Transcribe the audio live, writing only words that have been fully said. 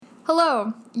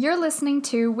Hello, you're listening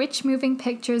to Which Moving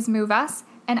Pictures Move Us,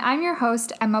 and I'm your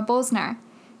host, Emma Bolsner.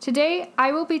 Today,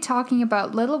 I will be talking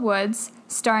about Little Woods,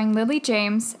 starring Lily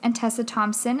James and Tessa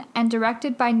Thompson, and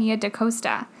directed by Nia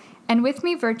DaCosta. And with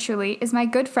me virtually is my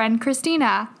good friend,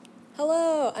 Christina.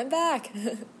 Hello, I'm back.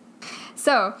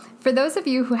 So, for those of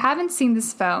you who haven't seen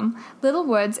this film, Little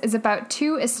Woods is about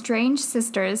two estranged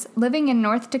sisters living in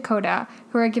North Dakota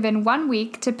who are given 1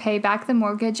 week to pay back the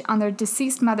mortgage on their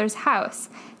deceased mother's house.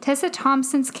 Tessa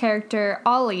Thompson's character,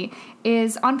 Ollie,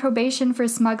 is on probation for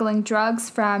smuggling drugs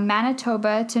from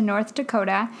Manitoba to North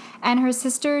Dakota, and her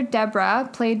sister, Deborah,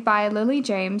 played by Lily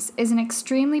James, is an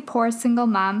extremely poor single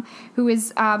mom who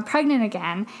is pregnant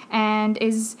again and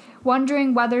is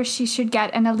wondering whether she should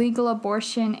get an illegal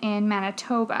abortion in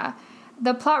Manitoba.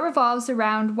 The plot revolves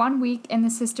around 1 week in the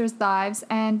sisters' lives,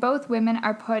 and both women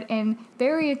are put in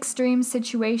very extreme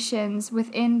situations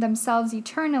within themselves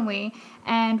eternally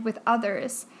and with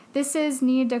others. This is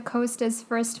Nia DaCosta's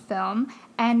first film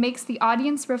and makes the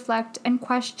audience reflect and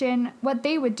question what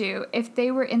they would do if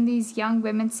they were in these young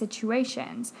women's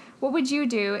situations. What would you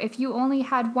do if you only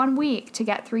had 1 week to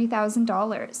get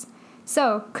 $3,000?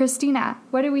 So, Christina,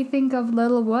 what do we think of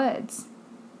Little Woods?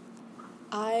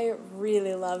 I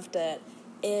really loved it.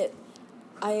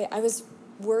 I was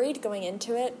worried going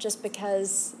into it just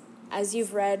because, as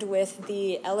you've read with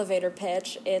the elevator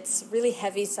pitch, it's really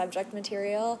heavy subject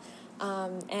material.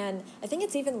 And I think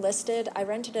it's even listed, I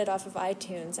rented it off of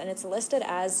iTunes, and it's listed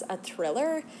as a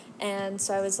thriller. And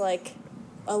so I was like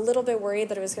a little bit worried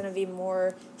that it was going to be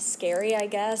more scary, I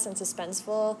guess, and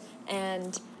suspenseful.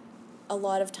 And a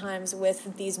lot of times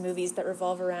with these movies that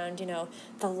revolve around,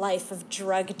 the life of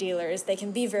drug dealers, they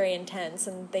can be very intense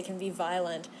and they can be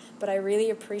violent. But I really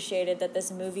appreciated that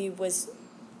this movie was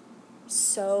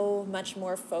so much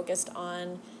more focused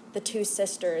on the two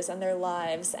sisters and their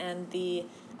lives and the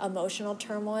emotional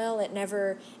turmoil. It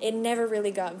never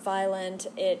really got violent.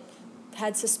 It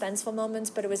had suspenseful moments,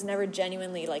 but it was never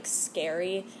genuinely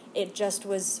scary. It just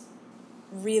was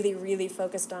really, really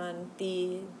focused on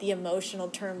the emotional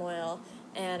turmoil,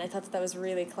 and I thought that was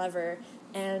really clever.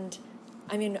 And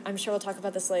I mean, I'm sure we'll talk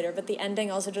about this later, but the ending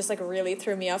also just really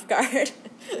threw me off guard.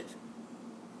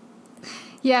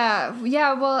 Yeah,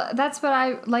 well, that's what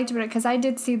I liked about it, because I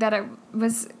did see that it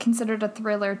was considered a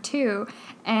thriller too,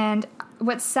 and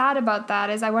what's sad about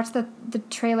that is I watched the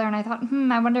trailer and I thought,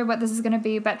 I wonder what this is going to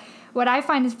be, but what I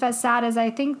find is sad is I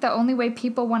think the only way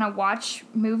people want to watch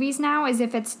movies now is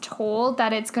if it's told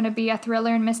that it's going to be a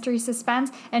thriller and mystery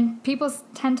suspense, and people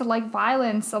tend to like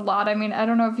violence a lot. I mean, I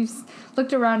don't know if you've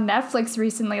looked around Netflix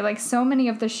recently, so many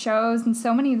of the shows and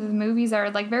so many of the movies are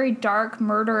very dark,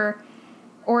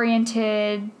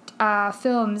 murder-oriented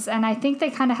films, and I think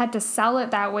they kind of had to sell it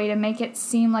that way to make it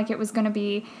seem like it was going to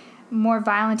be more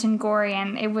violent and gory,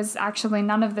 and it was actually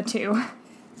none of the two.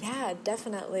 Yeah,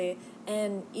 definitely.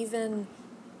 And even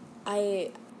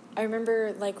I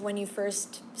remember when you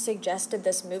first suggested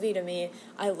this movie to me,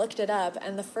 I looked it up,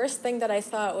 and the first thing that I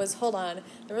thought was, hold on,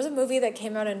 there was a movie that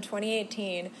came out in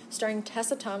 2018 starring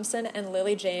Tessa Thompson and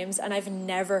Lily James, and I've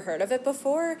never heard of it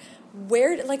before.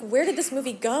 Where did this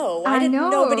movie go? Why did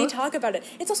nobody talk about it?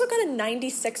 It's also got a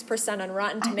 96% on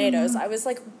Rotten Tomatoes. I was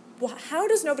like, how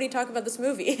does nobody talk about this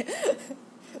movie?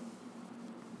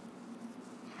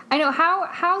 I know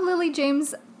how Lily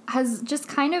James has just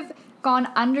kind of gone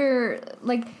under,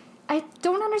 I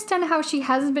don't understand how she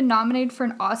hasn't been nominated for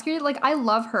an Oscar. I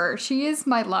love her. She is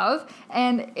my love,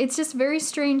 and it's just very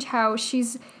strange how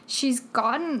she's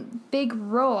gotten big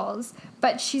roles,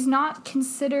 but she's not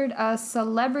considered a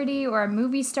celebrity or a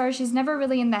movie star. She's never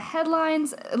really in the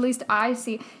headlines, at least I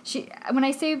see. When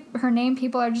I say her name,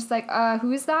 people are just like,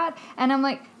 who is that? And I'm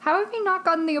like, how have you not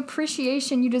gotten the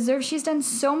appreciation you deserve? She's done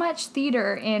so much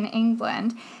theater in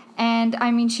England. And,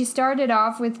 I mean, she started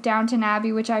off with Downton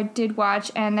Abbey, which I did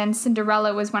watch, and then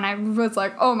Cinderella was when I was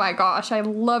like, oh my gosh, I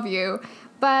love you.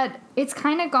 But it's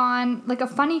kind of gone a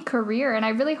funny career, and I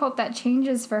really hope that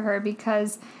changes for her,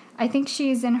 because I think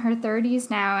she's in her 30s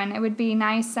now, and it would be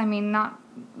nice, I mean, not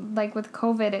with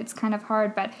COVID, it's kind of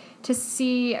hard, but to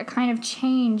see a kind of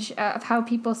change of how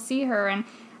people see her. And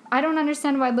I don't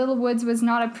understand why Little Woods was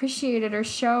not appreciated or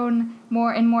shown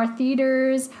more in more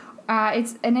theaters.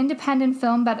 It's an independent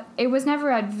film, but it was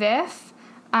never at VIFF.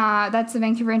 That's the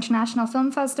Vancouver International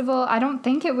Film Festival. I don't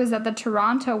think it was at the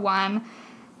Toronto one.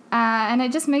 And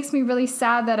it just makes me really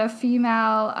sad that a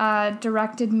female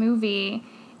directed movie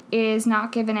is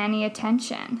not given any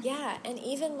attention. Yeah, and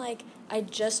even I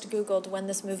just Googled when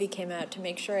this movie came out to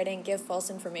make sure I didn't give false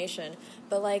information,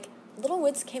 but Little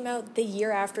Woods came out the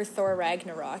year after Thor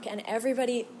Ragnarok, and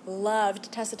everybody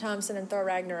loved Tessa Thompson in Thor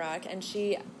Ragnarok, and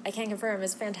she, I can confirm,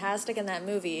 is fantastic in that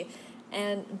movie.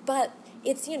 But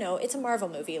it's, it's a Marvel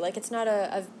movie. Like, it's not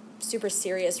a super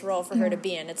serious role for her to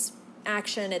be in. It's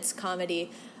action, it's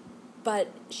comedy.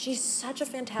 But she's such a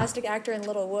fantastic actor in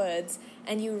Little Woods,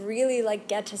 and you really,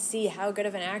 get to see how good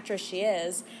of an actress she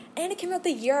is. And it came out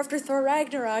the year after Thor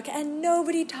Ragnarok, and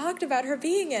nobody talked about her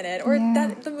being in it, or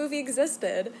that the movie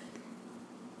existed.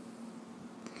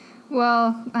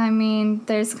 Well, I mean,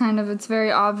 it's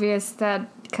very obvious that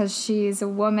because she's a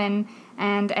woman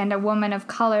and a woman of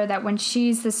color, that when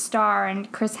she's the star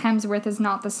and Chris Hemsworth is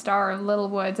not the star of Little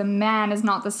Woods, a man is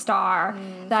not the star,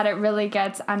 that it really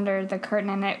gets under the curtain,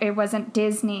 and it wasn't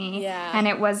Disney, and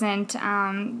it wasn't,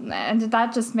 and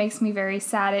that just makes me very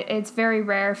sad. It's very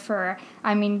rare for,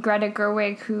 Greta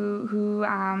Gerwig, who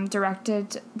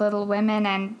directed Little Women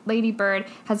and Lady Bird,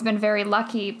 has been very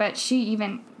lucky, but she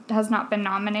even has not been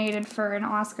nominated for an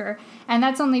Oscar, and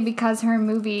that's only because her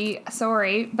movie,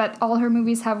 but all her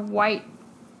movies have white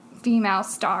female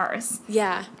stars.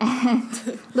 Yeah.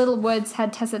 And Little Woods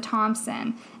had Tessa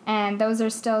Thompson, and those are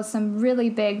still some really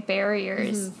big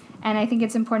barriers. And I think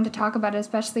it's important to talk about it,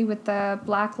 especially with the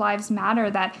Black Lives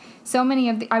Matter, that so many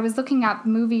of I was looking up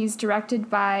movies directed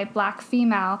by black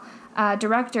female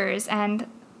directors, and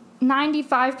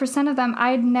 95% of them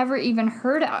I had never even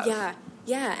heard of.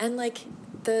 Yeah, and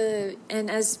and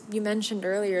as you mentioned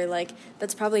earlier,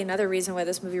 that's probably another reason why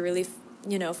this movie really,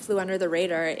 flew under the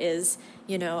radar is,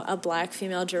 a black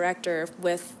female director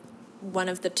with one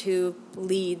of the two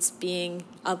leads being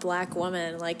a black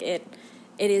woman. It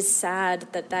is sad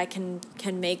that can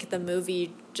make the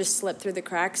movie just slip through the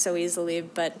cracks so easily,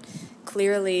 but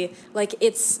clearly,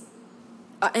 it's,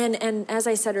 and as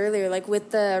I said earlier,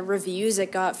 with the reviews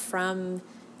it got from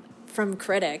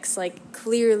critics,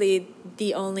 clearly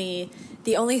the only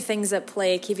things at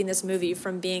play keeping this movie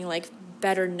from being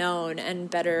better known and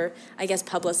better, I guess,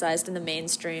 publicized in the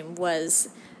mainstream was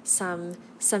some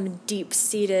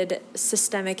deep-seated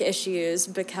systemic issues,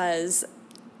 because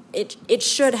it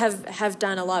should have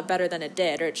done a lot better than it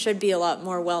did, or it should be a lot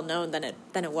more well known than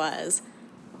it was.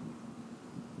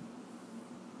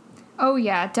 Oh,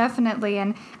 yeah, definitely.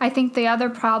 And I think the other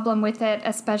problem with it,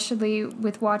 especially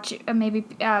with less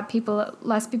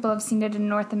people have seen it in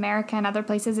North America and other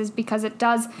places, is because it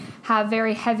does have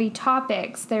very heavy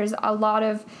topics. There's a lot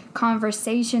of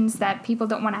conversations that people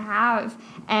don't want to have.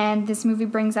 And this movie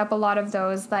brings up a lot of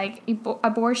those, like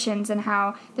abortions, and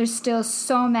how there's still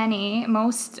so many,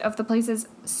 most of the places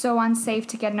so unsafe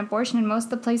to get an abortion, and most of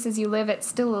the places you live, it's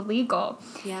still illegal.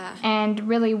 Yeah. And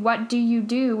really, what do you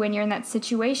do when you're in that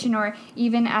situation? Or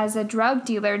even as a drug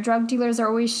dealers are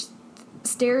always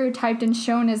stereotyped and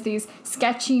shown as these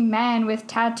sketchy men with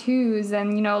tattoos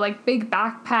and, big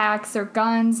backpacks or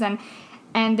guns,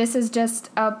 and this is just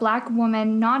a black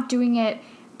woman not doing it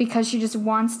because she just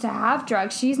wants to have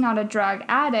drugs. She's not a drug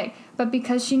addict, but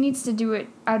because she needs to do it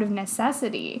out of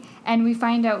necessity. And we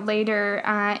find out later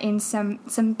in some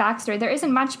backstory. There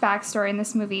isn't much backstory in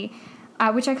this movie,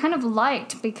 which I kind of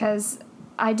liked, because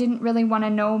I didn't really want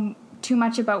to know too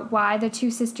much about why the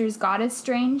two sisters got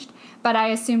estranged, but I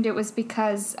assumed it was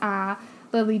because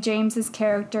Lily James's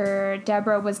character,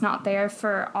 Deborah, was not there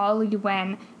for Ollie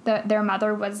when their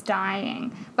mother was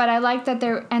dying. But I liked that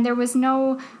there was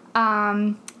no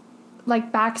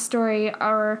backstory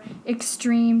or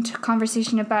extreme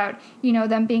conversation about,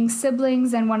 them being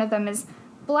siblings, and one of them is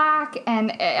black,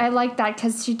 and I like that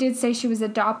because she did say she was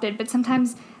adopted, but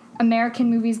sometimes American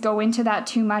movies go into that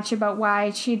too much about why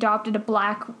she adopted a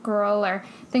black girl or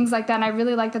things like that, and I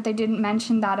really like that they didn't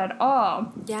mention that at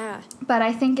all. Yeah. But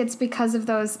I think it's because of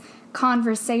those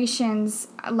conversations,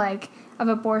 of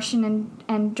abortion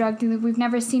and drug dealing. We've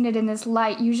never seen it in this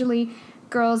light. Usually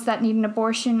girls that need an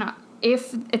abortion,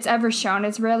 if it's ever shown,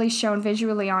 it's rarely shown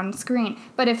visually on screen.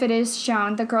 But if it is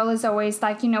shown, the girl is always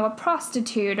a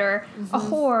prostitute or a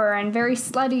whore and very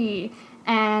slutty.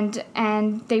 And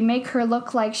they make her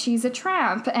look like she's a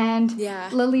tramp. And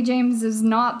Lily James is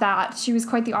not that. She was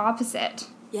quite the opposite.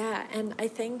 Yeah, and I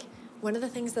think one of the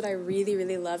things that I really,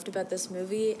 really loved about this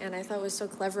movie, and I thought was so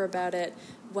clever about it,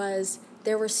 was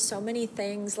there were so many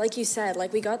things, like you said,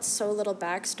 we got so little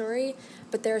backstory,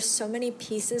 but there are so many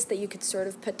pieces that you could sort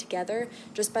of put together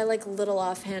just by little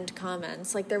offhand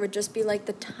comments. There would just be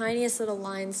the tiniest little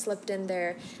lines slipped in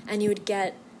there, and you would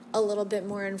get a little bit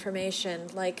more information.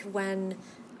 When,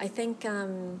 I think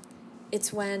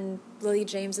it's when Lily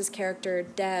James's character,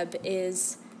 Deb,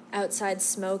 is outside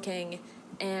smoking,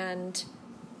 and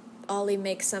Ollie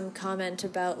makes some comment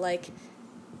about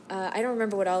I don't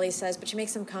remember what Ollie says, but she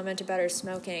makes some comment about her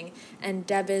smoking, and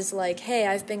Deb is like, hey,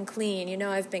 I've been clean,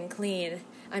 I've been clean,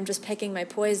 I'm just picking my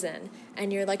poison.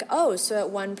 And you're like, oh, so at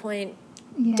one point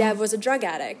Deb was a drug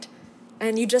addict.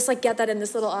 And you just like get that in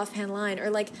this little offhand line. Or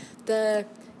like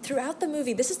throughout the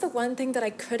movie, this is the one thing that I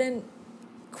couldn't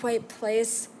quite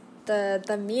place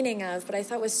the meaning of, but I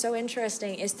thought was so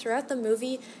interesting, is throughout the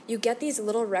movie you get these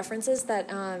little references that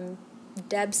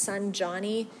Deb's son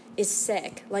Johnny is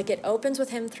sick. Like it opens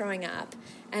with him throwing up,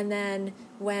 and then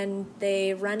when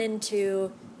they run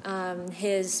into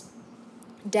his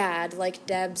dad, like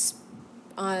Deb's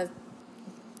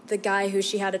the guy who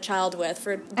she had a child with,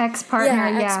 for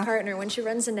ex-partner, when she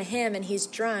runs into him and he's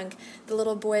drunk, the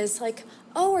little boy is like,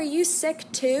 oh, are you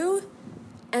sick too?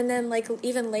 And then, like,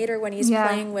 even later when he's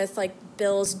playing with, like,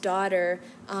 Bill's daughter,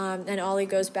 and Ollie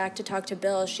goes back to talk to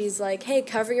Bill, she's like, hey,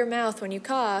 cover your mouth when you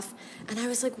cough. And I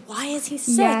was like, why is he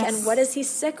sick? Yes. And what is he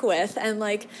sick with? And,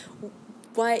 like,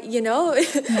 why,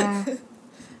 Yeah.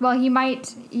 Well, he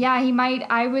might,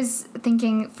 I was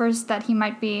thinking first that he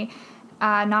might be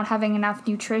not having enough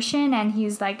nutrition, and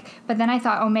he's like, but then I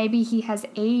thought, oh, maybe he has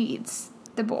AIDS,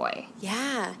 the boy.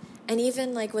 Yeah. And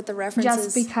even, like, with the references.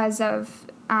 Just because of...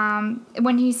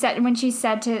 when she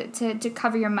said to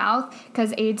cover your mouth,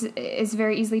 because AIDS is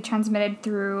very easily transmitted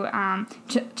through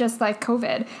just like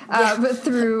COVID, but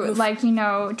through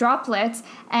droplets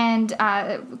and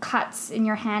cuts in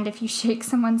your hand if you shake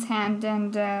someone's hand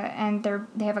and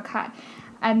they have a cut.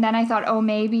 And then I thought, oh,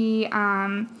 maybe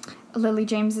Lily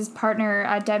James's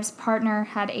partner, Deb's partner,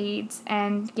 had AIDS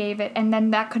and gave it, and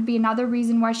then that could be another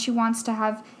reason why she wants to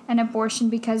have an abortion,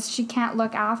 because she can't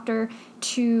look after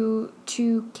two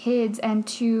kids, and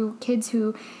two kids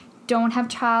who don't have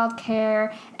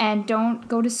childcare and don't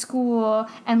go to school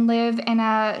and live in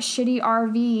a shitty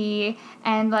RV,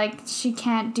 and like she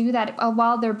can't do that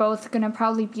while they're both gonna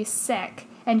probably be sick,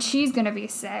 and she's gonna be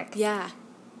sick.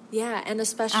 Yeah, and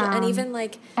especially, and even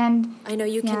like, and I know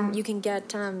you can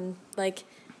get like,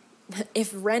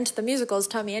 if Rent the musical has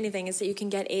taught me anything, is that you can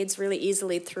get AIDS really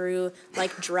easily through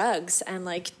like drugs and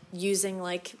like using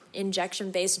like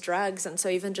injection-based drugs. And so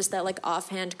even just that like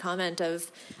offhand comment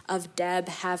of Deb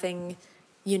having,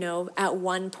 at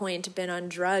one point been on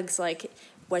drugs, like,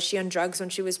 was she on drugs when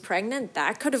she was pregnant?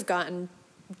 That could have gotten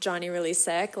Johnny really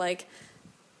sick. Like,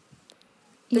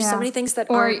 there's so many things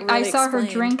that aren't really I saw explained.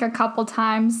 her drink a couple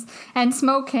times and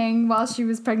smoking while she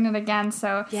was pregnant again,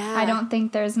 so I don't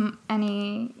think there's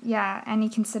any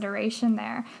consideration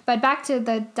there. But back to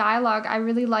the dialogue, I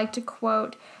really liked a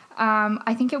quote.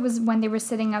 I think it was when they were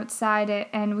sitting outside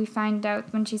and we find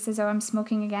out when she says, oh, I'm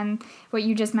smoking again, what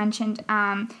you just mentioned,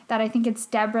 that I think it's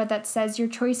Deborah that says, your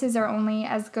choices are only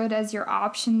as good as your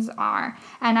options are.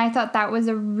 And I thought that was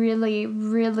a really,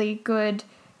 really good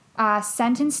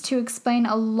sentence to explain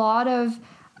a lot of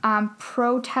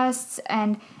protests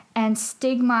and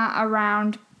stigma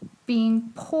around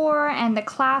being poor and the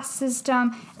class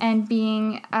system and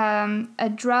being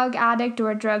a drug addict or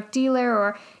a drug dealer,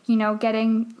 or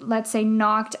getting, let's say,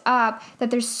 knocked up, that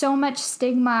there's so much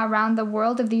stigma around the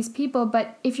world of these people.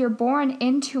 But if you're born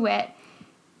into it,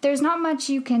 there's not much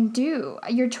you can do.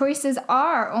 Your choices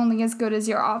are only as good as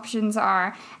your options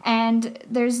are, and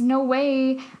there's no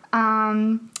way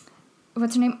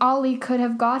Ollie could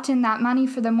have gotten that money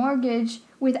for the mortgage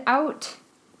without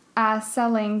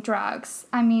selling drugs.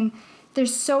 I mean,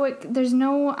 there's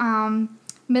no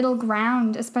middle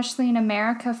ground, especially in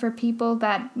America, for people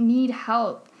that need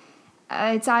help.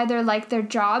 It's either like their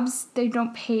jobs, they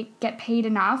don't get paid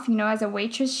enough. As a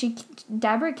waitress,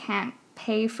 Deborah can't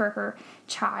pay for her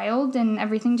child and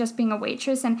everything just being a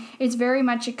waitress, and it's very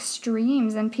much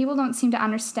extremes, and people don't seem to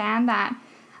understand that,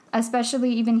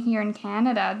 especially even here in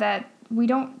Canada, that they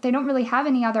don't really have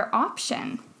any other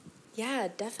option. Yeah,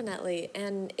 definitely.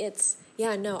 And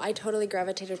I totally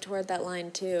gravitated toward that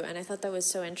line too. And I thought that was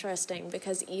so interesting,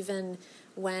 because even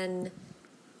when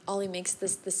Ollie makes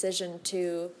this decision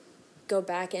to go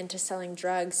back into selling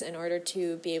drugs in order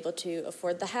to be able to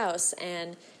afford the house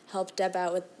and help Deb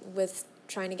out with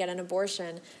trying to get an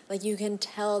abortion, like, you can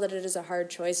tell that it is a hard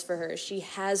choice for her. She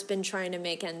has been trying to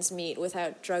make ends meet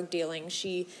without drug dealing.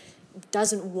 She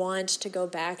doesn't want to go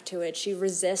back to it. She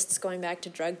resists going back to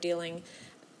drug dealing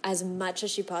as much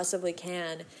as she possibly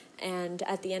can. And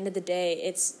at the end of the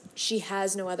day, she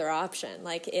has no other option.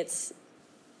 Like, it's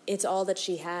all that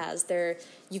she has.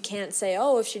 You can't say,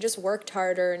 oh, if she just worked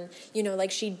harder, and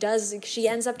she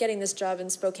ends up getting this job in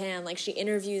Spokane. Like, she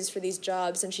interviews for these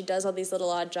jobs and she does all these little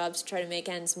odd jobs to try to make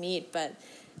ends meet, but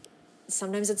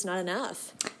sometimes it's not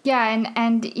enough. Yeah,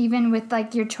 and even with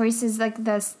like your choices, like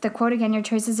the quote again, your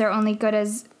choices are only good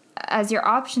as your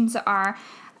options are.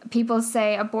 people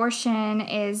say abortion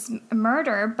is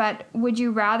murder, but would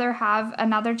you rather have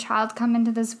another child come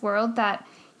into this world that,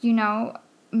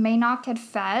 may not get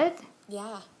fed?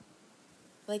 Yeah.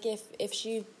 Like if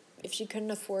she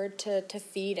couldn't afford to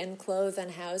feed and clothe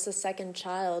and house a second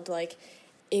child, like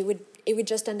it would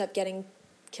just end up getting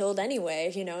killed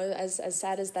anyway, as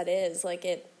sad as that is. Like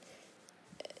it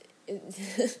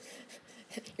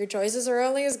your choices are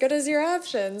only as good as your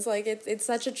options. Like it's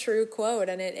such a true quote,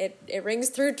 and it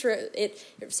rings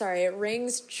it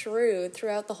rings true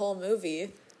throughout the whole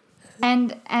movie.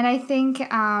 And I think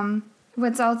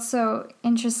what's also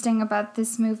interesting about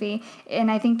this movie,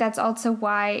 and I think that's also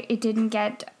why it didn't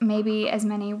get maybe as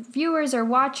many viewers or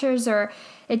watchers, or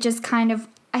it just kind of,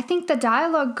 I think the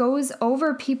dialogue goes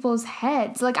over people's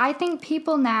heads. Like, I think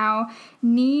people now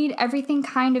need everything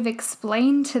kind of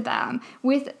explained to them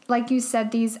with, like you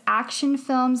said, these action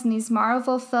films and these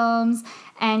Marvel films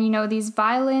and, these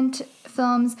violent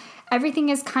films. Everything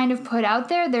is kind of put out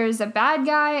there. There's a bad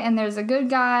guy and there's a good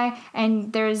guy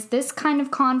and there's this kind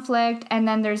of conflict and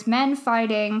then there's men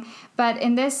fighting. But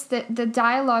in this, the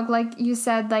dialogue, like you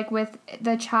said, like with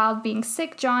the child being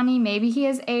sick, Johnny, maybe he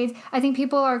has AIDS. I think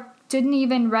people didn't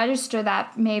even register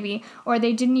that maybe, or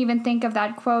they didn't even think of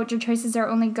that quote, your choices are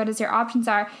only good as your options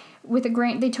are,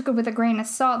 they took it with a grain of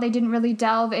salt. They didn't really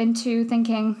delve into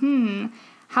thinking,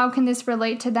 how can this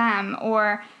relate to them?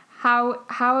 Or how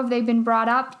have they been brought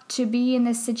up to be in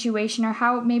this situation? Or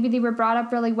how maybe they were brought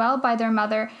up really well by their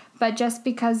mother, but just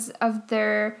because of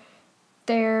their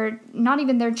not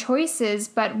even their choices,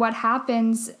 but what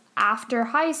happens after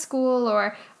high school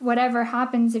or whatever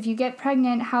happens if you get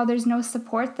pregnant, how there's no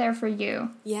support there for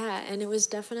you. Yeah, and it was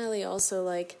definitely also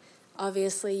like,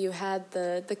 obviously you had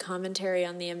the commentary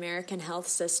on the American health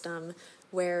system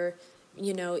where,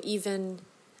 even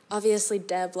obviously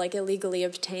Deb like illegally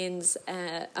obtains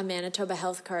a Manitoba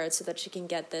health card so that she can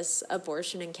get this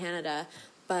abortion in Canada,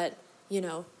 but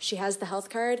she has the health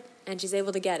card and she's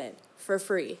able to get it for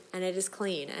free, and it is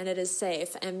clean and it is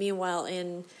safe. And meanwhile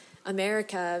in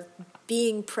America,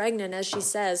 being pregnant, as she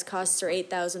says, costs her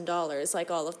 $8,000, like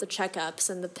all of the checkups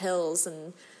and the pills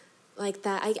and like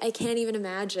that. I can't even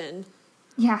imagine.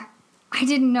 Yeah, I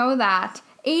didn't know that.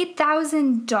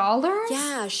 $8,000?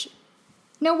 Yeah.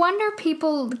 No wonder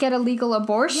people get illegal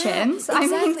abortions. Yeah,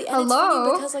 exactly. I mean, and hello. It's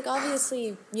funny because, like,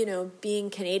 obviously, being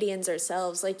Canadians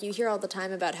ourselves, like, you hear all the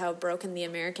time about how broken the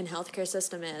American healthcare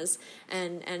system is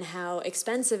and how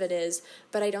expensive it is,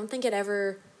 but I don't think it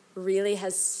ever really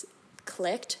has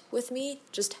clicked with me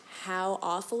just how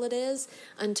awful it is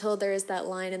until there is that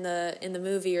line in the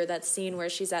movie, or that scene where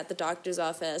she's at the doctor's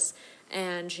office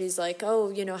and she's like,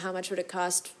 oh, how much would it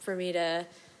cost for me to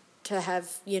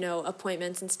have,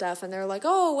 appointments and stuff, and they're like,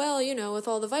 oh, well, with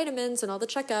all the vitamins and all the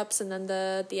checkups and then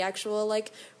the actual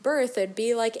like birth, it'd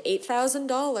be like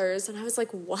 $8,000. And I was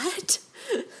like, what?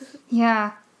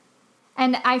 Yeah.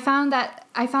 And I found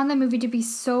the movie to be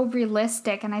so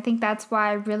realistic, and I think that's why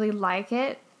I really like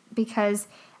it, because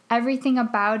everything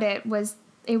about it was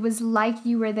like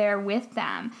you were there with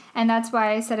them. And that's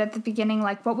why I said at the beginning,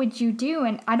 like, what would you do?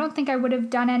 And I don't think I would have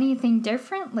done anything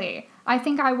differently. I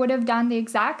think I would have done the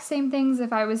exact same things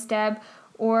if I was Deb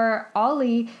or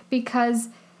Ollie, because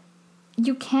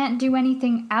you can't do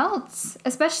anything else,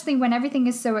 especially when everything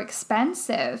is so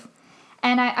expensive.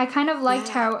 And I kind of liked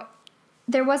how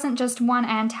there wasn't just one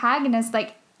antagonist.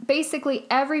 Like, basically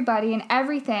everybody and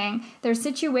everything, their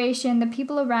situation, the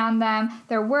people around them,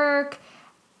 their work,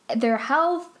 their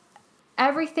health,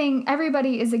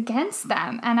 everybody is against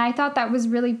them. And I thought that was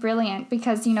really brilliant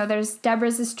because, there's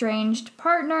Deborah's estranged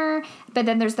partner, but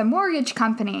then there's the mortgage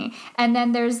company, and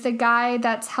then there's the guy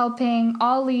that's helping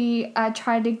Ollie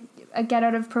try to get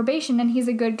out of probation, and he's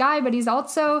a good guy, but he's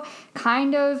also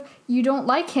kind of, you don't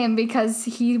like him because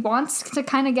he wants to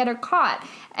kind of get her caught.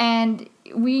 And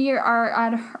we are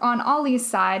on Ollie's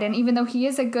side, and even though he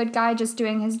is a good guy just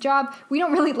doing his job, we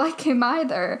don't really like him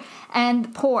either.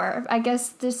 And poor, I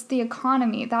guess, just the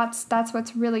economy, that's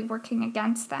what's really working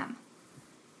against them.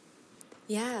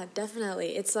 Yeah,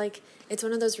 definitely. It's like, it's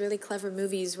one of those really clever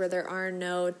movies where there are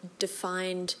no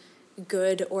defined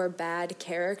good or bad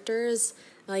characters.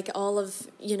 Like, all of,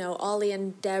 Ollie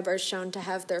and Deb are shown to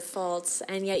have their faults,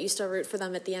 and yet you still root for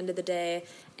them at the end of the day.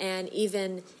 And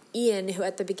even Ian, who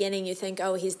at the beginning you think,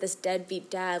 oh, he's this deadbeat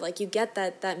dad, like, you get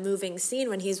that moving scene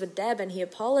when he's with Deb and he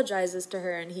apologizes to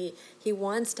her and he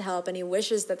wants to help and he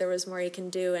wishes that there was more he can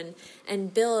do.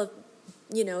 And Bill,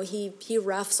 he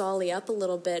roughs Ollie up a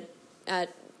little bit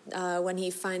at when he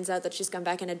finds out that she's gone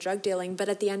back into drug dealing. But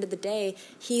at the end of the day,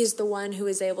 he's the one who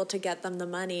is able to get them the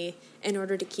money in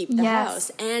order to keep the house.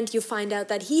 And you find out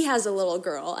that he has a little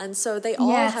girl. And so they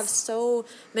all have so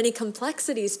many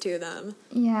complexities to them.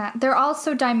 Yeah, they're all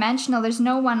so dimensional. There's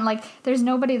no one, like, there's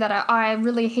nobody that I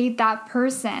really hate that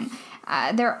person.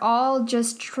 They're all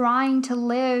just trying to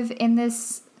live in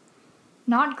this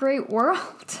not great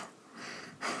world.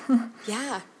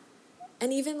 Yeah.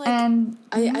 And even, like,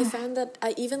 I found that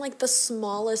even, like, the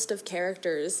smallest of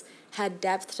characters had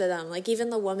depth to them. Like, even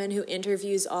the woman who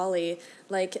interviews Ollie,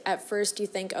 like, at first you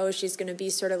think, oh, she's going to be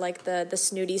sort of like the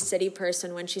snooty city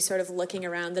person when she's sort of looking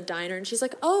around the diner, and she's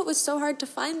like, oh, it was so hard to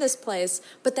find this place.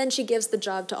 But then she gives the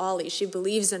job to Ollie. She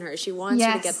believes in her. She wants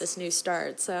her to get this new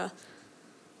start, so...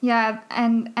 Yeah,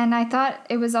 and I thought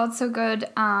it was also good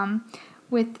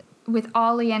with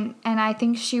Ollie, and I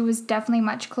think she was definitely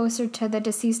much closer to the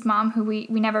deceased mom, who we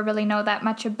never really know that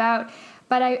much about.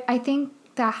 But I think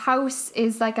the house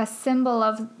is like a symbol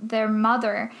of their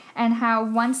mother, and how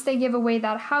once they give away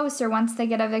that house, or once they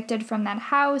get evicted from that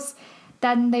house,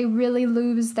 then they really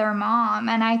lose their mom.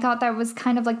 And I thought that was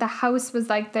kind of like the house was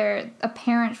like a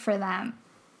parent for them.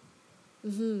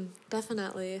 Mm-hmm,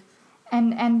 definitely.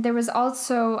 And there was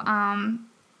also...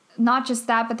 not just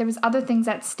that, but there was other things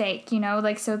at stake, you know,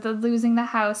 like, so the losing the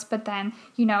house, but then,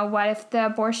 you know, what if the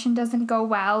abortion doesn't go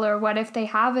well, or what if they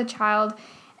have a child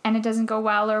and it doesn't go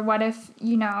well, or what if,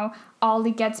 you know,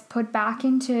 Ollie gets put back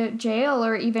into jail,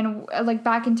 or even, like,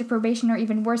 back into probation, or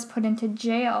even worse, put into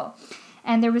jail.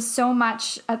 And there was so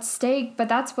much at stake, but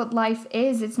that's what life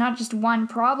is. It's not just one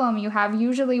problem you have.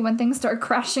 Usually when things start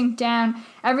crashing down,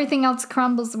 everything else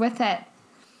crumbles with it.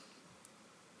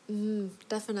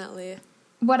 Definitely.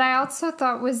 What I also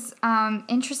thought was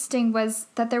interesting was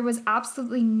that there was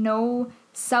absolutely no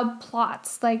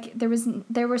subplots. Like,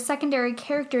 there were secondary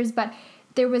characters, but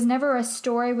there was never a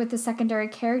story with the secondary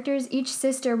characters. Each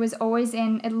sister was always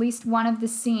in at least one of the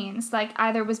scenes. Like,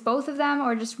 either it was both of them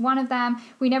or just one of them.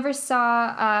 We never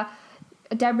saw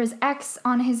Deborah's ex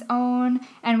on his own,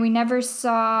 and we never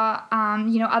saw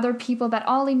you know, other people that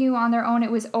Ollie knew on their own.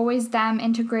 It was always them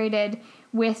integrated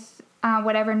with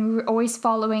whatever, and we were always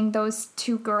following those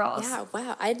two girls. Yeah,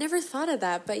 wow. I'd never thought of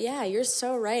that, but yeah, you're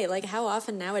so right. Like, how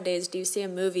often nowadays do you see a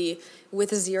movie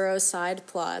with 0 side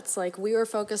plots? Like, we were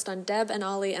focused on Deb and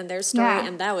Ollie and their story,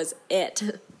 and that was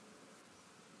it.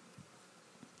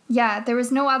 Yeah, there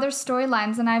was no other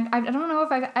storylines, and I don't know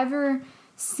if I've ever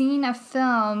seen a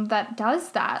film that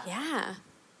does that. Yeah,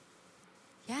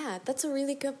 that's a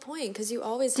really good point, because you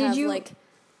always have, like,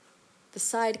 the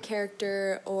side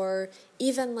character, or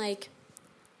even, like,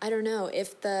 I don't know,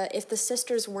 if the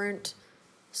sisters weren't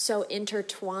so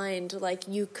intertwined, like,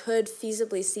 you could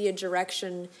feasibly see a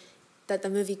direction that the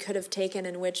movie could have taken,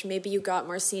 in which maybe you got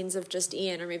more scenes of just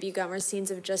Ian, or maybe you got more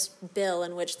scenes of just Bill,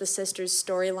 in which the sisters'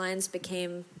 storylines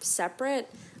became separate.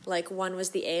 Like, one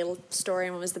was the A story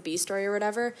and one was the B story or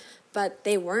whatever, but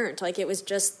they weren't. Like, it was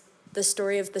just the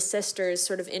story of the sisters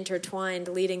sort of intertwined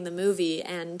leading the movie,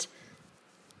 and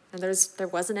there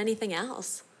wasn't anything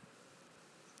else.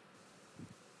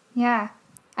 Yeah.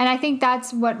 And I think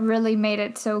that's what really made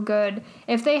it so good.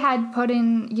 If they had put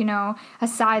in, you know, a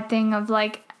side thing of,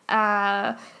 like,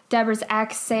 Deborah's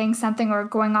ex saying something or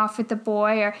going off with the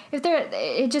boy, or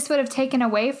it just would have taken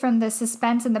away from the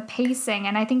suspense and the pacing.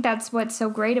 And I think that's what's so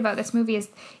great about this movie, is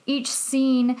each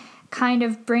scene kind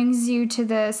of brings you to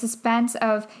the suspense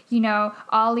of, you know,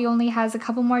 Ollie only has a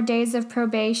couple more days of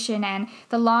probation, and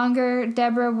the longer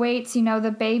Deborah waits, you know,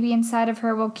 the baby inside of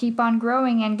her will keep on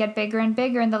growing and get bigger and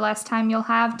bigger, and the less time you'll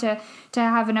have to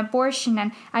have an abortion.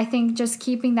 And I think just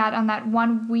keeping that on that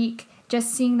 1 week,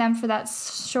 just seeing them for that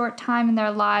short time in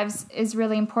their lives, is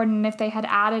really important. And if they had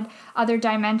added other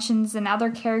dimensions and other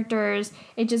characters,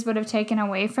 it just would have taken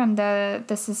away from the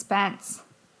suspense.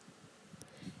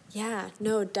 Yeah,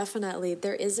 no, definitely.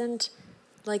 There isn't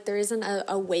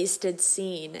a wasted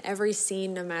scene. Every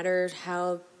scene, no matter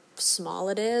how small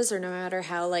it is, or no matter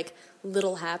how, like,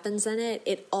 little happens in it,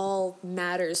 it all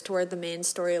matters toward the main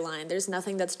storyline. There's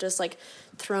nothing that's just, like,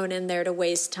 thrown in there to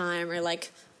waste time, or,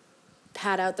 like,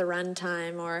 pad out the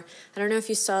runtime. Or I don't know if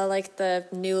you saw, like, the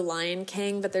new Lion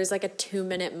King, but there's, like, a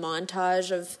 2-minute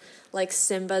montage of, like,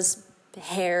 Simba's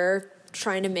hair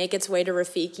trying to make its way to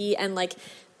Rafiki, and, like,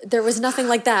 there was nothing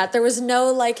like that. There was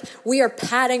no, like, we are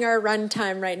padding our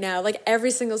runtime right now. Like,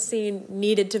 every single scene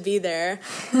needed to be there.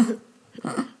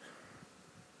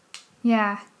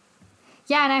 Yeah.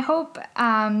 Yeah, and I hope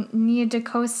Nia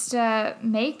DaCosta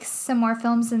makes some more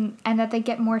films, and that they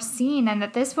get more seen, and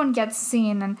that this one gets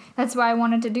seen. And that's why I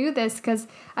wanted to do this, because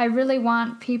I really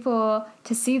want people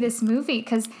to see this movie,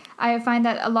 because I find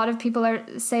that a lot of people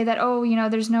say that, oh, you know,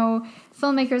 there's no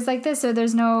filmmakers like this or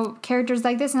there's no characters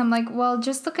like this. And I'm like, well,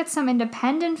 just look at some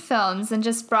independent films and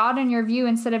just broaden your view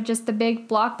instead of just the big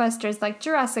blockbusters like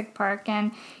Jurassic Park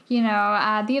and, you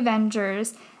know, The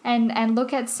Avengers. And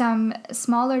look at some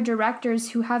smaller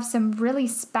directors who have some really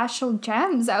special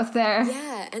gems out there.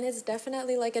 Yeah, and it's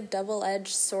definitely like a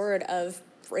double-edged sword of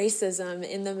racism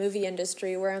in the movie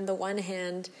industry, where on the one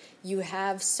hand, you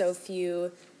have so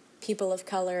few people of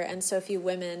color and so few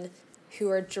women who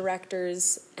are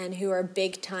directors and who are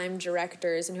big-time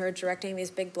directors and who are directing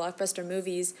these big blockbuster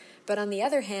movies. But on the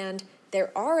other hand,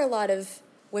 there are a lot of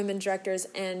women directors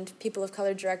and people of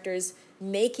color directors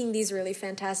making these really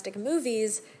fantastic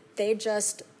movies. They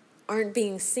just aren't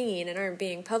being seen and aren't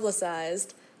being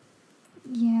publicized.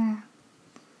 Yeah.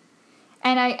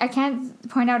 And I can't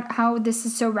point out how this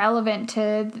is so relevant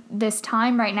to this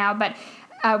time right now, but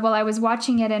while I was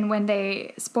watching it and when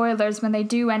they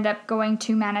do end up going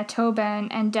to Manitoba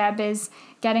and Deb is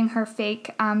getting her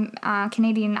fake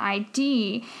Canadian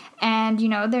ID, and, you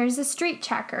know, there's a street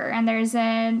checker and there's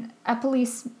a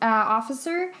police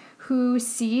officer who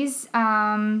sees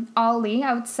Ollie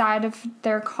outside of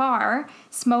their car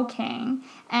smoking.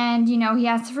 And, you know, he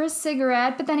asks for a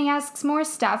cigarette, but then he asks more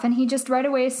stuff. And he just right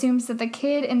away assumes that the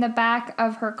kid in the back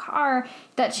of her car,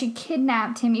 that she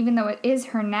kidnapped him, even though it is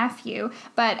her nephew.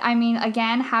 But, I mean,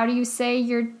 again, how do you say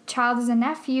your child is a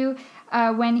nephew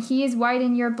when he is white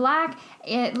and you're black?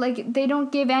 They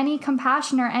don't give any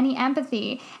compassion or any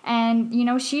empathy. And, you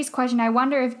know, she's questioned. I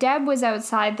wonder if Deb was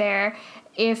outside there,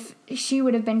 if she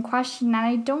would have been questioned, and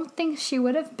I don't think she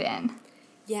would have been.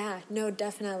 Yeah, no,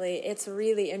 definitely. It's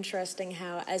really interesting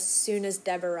how as soon as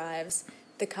Deb arrives,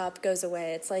 the cop goes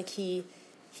away. It's like he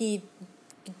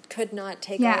could not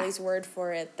take Ollie's word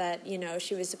for it that, you know,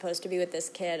 she was supposed to be with this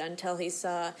kid until he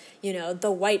saw, you know,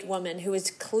 the white woman who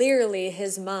was clearly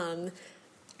his mom.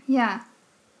 Yeah.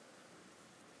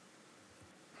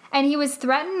 And he was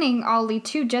threatening Ollie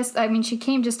too, she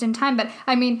came just in time, but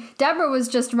I mean, Deborah was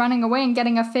just running away and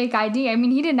getting a fake ID. I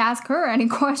mean, he didn't ask her any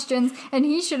questions, and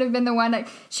she should have been the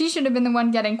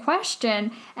one getting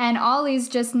questioned, and Ollie's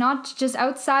just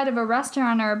outside of a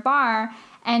restaurant or a bar,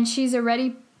 and she's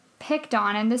already picked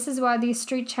on, and this is why these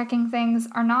street checking things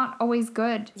are not always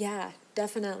good. Yeah,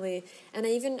 definitely. And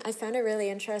I found it really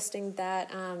interesting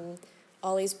that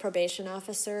Ollie's probation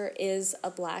officer is a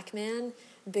black man,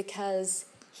 because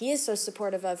he is so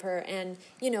supportive of her, and,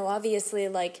 you know, obviously,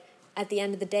 like, at the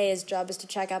end of the day, his job is to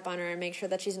check up on her and make sure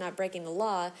that she's not breaking the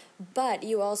law, but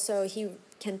he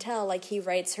can tell, like, he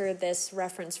writes her this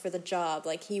reference for the job,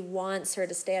 like, he wants her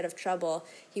to stay out of trouble,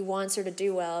 he wants her to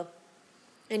do well,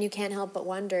 and you can't help but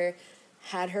wonder,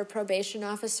 had her probation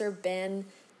officer been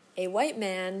a white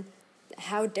man,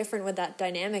 how different would that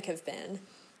dynamic have been?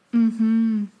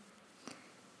 Mm-hmm.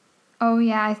 Oh,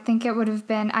 yeah, I think it would have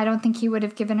been, I don't think he would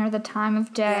have given her the time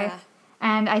of day. Yeah.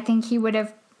 And I think he would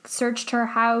have searched her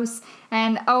house.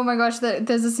 And, oh my gosh,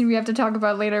 there's a scene we have to talk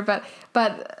about later, but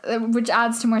which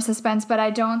adds to more suspense. But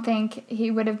I don't think he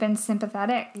would have been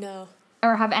sympathetic. No.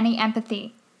 Or have any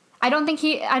empathy. I don't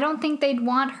think they'd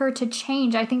want her to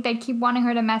change. I think they'd keep wanting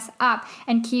her to mess up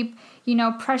and keep, you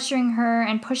know, pressuring her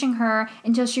and pushing her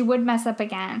until she would mess up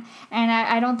again. And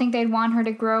I don't think they'd want her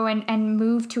to grow and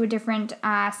move to a different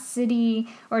city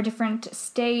or a different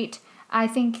state. I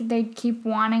think they'd keep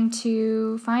wanting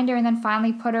to find her and then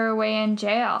finally put her away in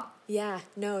jail. Yeah,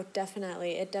 no,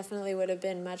 definitely. It definitely would have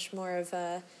been much more of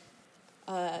the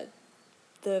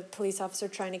police officer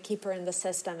trying to keep her in the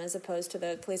system as opposed to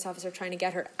the police officer trying to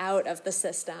get her out of the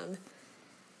system.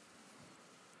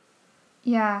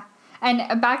 Yeah.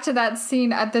 And back to that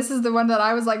scene, this is the one that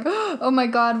I was like, oh my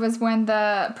God, was when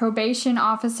the probation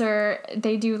officer,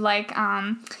 they do like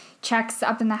checks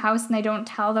up in the house and they don't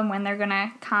tell them when they're going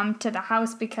to come to the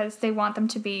house because they want them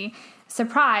to be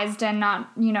surprised and not,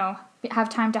 you know, have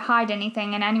time to hide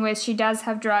anything. And anyways, she does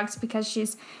have drugs because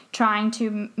she's trying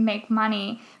to make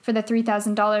money for the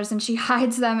 $3,000 and she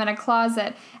hides them in a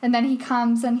closet. And then he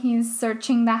comes and he's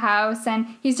searching the house and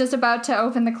he's just about to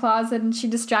open the closet and she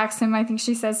distracts him. I think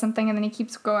she says something and then he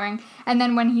keeps going. And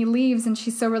then when he leaves and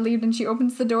she's so relieved and she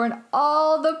opens the door and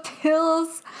all the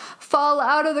pills fall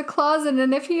out of the closet.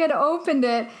 And if he had opened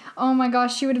it, oh my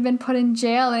gosh, she would have been put in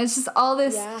jail. And it's just all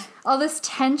this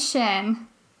tension.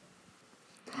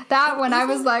 That one, I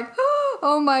was like,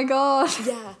 oh my gosh.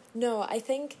 Yeah, no, I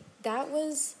think that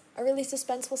was a really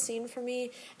suspenseful scene for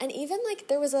me. And even, like,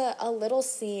 there was a little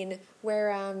scene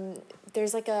where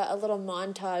there's, like, a little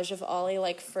montage of Ollie,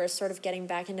 like, first sort of getting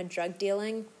back into drug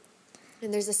dealing.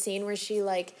 And there's a scene where she,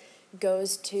 like,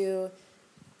 goes to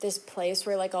this place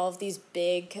where like all of these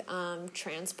big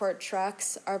transport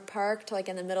trucks are parked like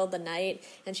in the middle of the night,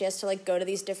 and she has to like go to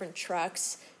these different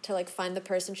trucks to like find the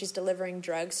person she's delivering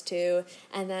drugs to.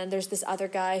 And then there's this other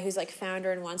guy who's like found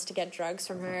her and wants to get drugs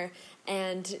from her.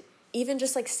 And even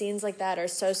just like scenes like that are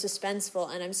so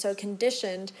suspenseful, and I'm so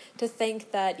conditioned to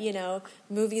think that, you know,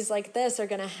 movies like this are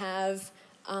going to have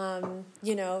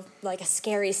you know, like a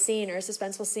scary scene or a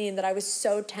suspenseful scene, that I was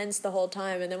so tense the whole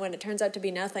time. And then when it turns out to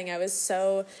be nothing, I was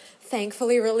so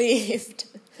thankfully relieved.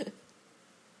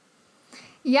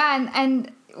 Yeah,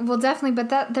 and well, definitely, but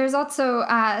that there's also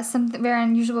something very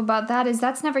unusual about that is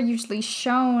that's never usually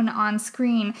shown on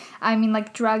screen. I mean,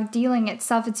 like drug dealing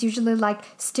itself, it's usually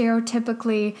like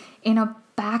stereotypically in a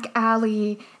back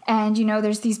alley, and you know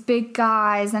there's these big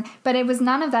guys, but it was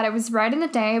none of that. It was right in the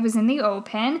day, it was in the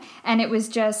open, and it was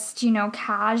just, you know,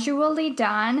 casually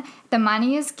done. The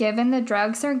money is given, the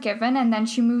drugs are given, and then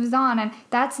she moves on. And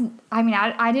that's, I mean,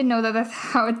 I didn't know that that's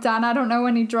how it's done. I don't know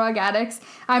any drug addicts.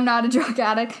 I'm not a drug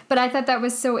addict, but I thought that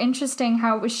was so interesting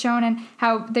how it was shown, and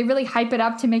how they really hype it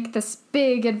up to make this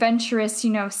big adventurous,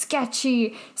 you know,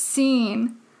 sketchy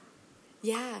scene.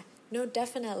 Yeah, no,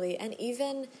 definitely. And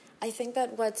even I think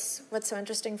that what's so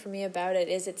interesting for me about it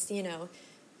is it's, you know,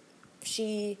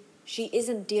 she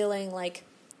isn't dealing like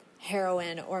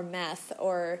heroin or meth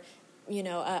or, you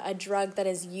know, a drug that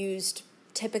is used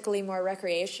typically more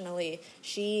recreationally.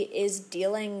 She is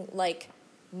dealing like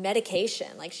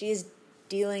medication. Like she is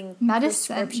dealing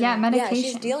medicine. Yeah, medication. Yeah,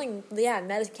 she's dealing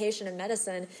medication and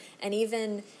medicine. And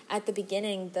even at the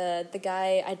beginning, the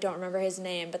guy, I don't remember his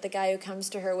name, but the guy who comes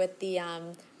to her with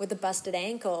the busted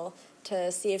ankle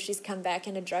to see if she's come back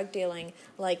into drug dealing,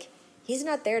 like, he's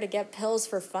not there to get pills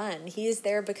for fun. He's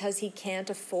there because he can't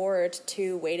afford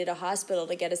to wait at a hospital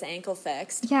to get his ankle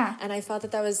fixed. Yeah. And I thought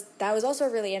that was also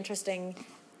a really interesting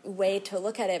way to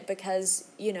look at it, because,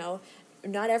 you know,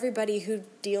 not everybody who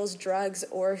deals drugs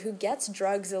or who gets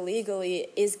drugs illegally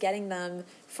is getting them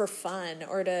for fun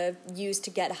or to use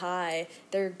to get high.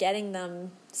 They're getting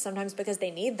them sometimes because they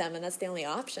need them, and that's the only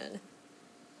option.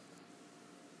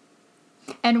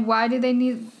 And why do they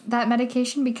need that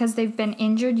medication? Because they've been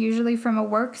injured, usually from a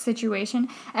work situation,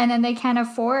 and then they can't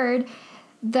afford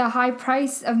the high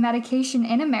price of medication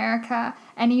in America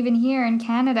and even here in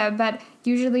Canada. But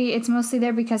usually it's mostly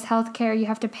there because healthcare you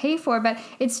have to pay for, but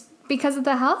it's because of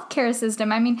the healthcare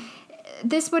system. I mean,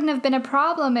 this wouldn't have been a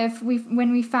problem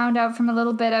when we found out from a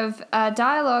little bit of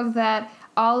dialogue that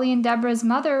Ollie and Deborah's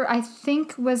mother, I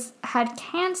think, had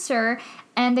cancer,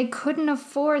 and they couldn't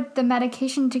afford the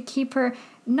medication to keep her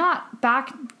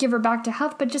give her back to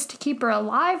health, but just to keep her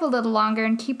alive a little longer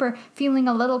and keep her feeling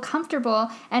a little comfortable.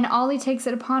 And Ollie takes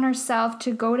it upon herself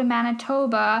to go to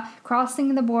Manitoba,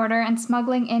 crossing the border and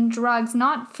smuggling in drugs,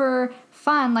 not for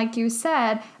fun, like you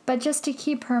said, but just to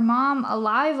keep her mom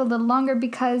alive a little longer,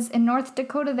 because in North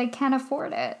Dakota they can't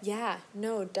afford it. Yeah,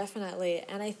 no, definitely.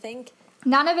 And I think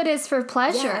none of it is for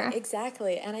pleasure. Yeah,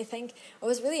 exactly. And I think it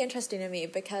was really interesting to me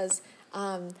because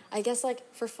I guess, like,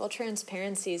 for full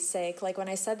transparency's sake, like, when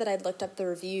I said that I'd looked up the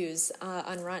reviews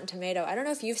on Rotten Tomato, I don't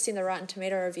know if you've seen the Rotten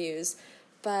Tomato reviews,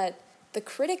 but the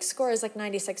critic score is like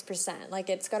 96%. Like,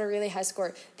 it's got a really high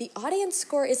score. The audience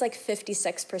score is like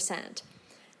 56%.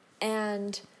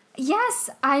 And yes,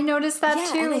 I noticed that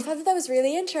too. Yeah, and I thought that was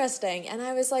really interesting. And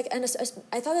I was like, and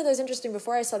I thought that was interesting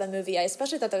before I saw the movie. I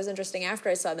especially thought that was interesting after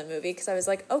I saw the movie, because I was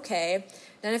like, okay,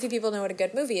 none of you people know what a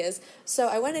good movie is. So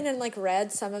I went in and like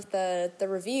read some of the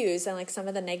reviews and like some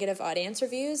of the negative audience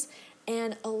reviews,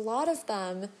 and a lot of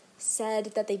them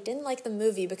said that they didn't like the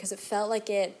movie because it felt like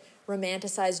it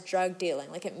romanticized drug dealing.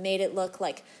 Like, it made it look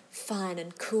like fun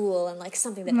and cool and like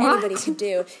something that anybody could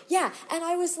do. Yeah, and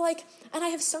I was like, and I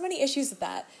have so many issues with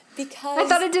that, because I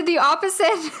thought it did the opposite.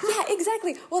 Yeah,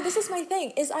 exactly. Well, this is my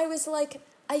thing, is I was like,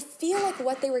 I feel like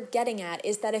what they were getting at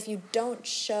is that if you don't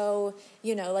show,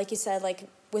 you know, like you said, like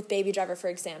with Baby Driver, for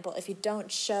example, if you don't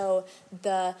show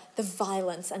the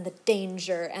violence and the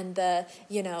danger and the,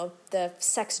 you know, the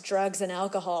sex, drugs, and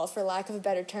alcohol, for lack of a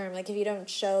better term, like if you don't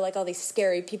show like all these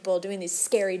scary people doing these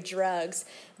scary drugs,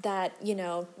 that, you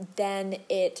know, then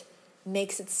it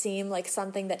makes it seem like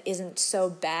something that isn't so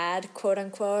bad, quote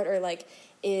unquote, or like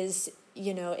is,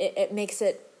 you know, it makes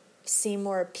it seem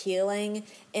more appealing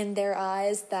in their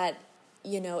eyes that,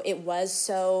 you know, it was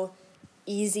so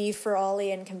easy for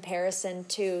Ollie in comparison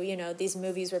to, you know, these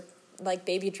movies were like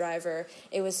Baby Driver.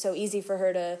 It was so easy for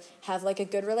her to have like a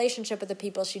good relationship with the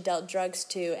people she dealt drugs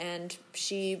to, and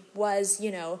she was,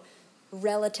 you know,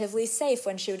 relatively safe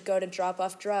when she would go to drop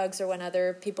off drugs or when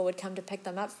other people would come to pick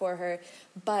them up for her.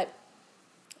 But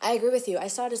I agree with you. I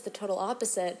saw it as the total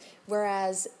opposite,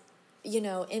 whereas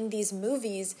in these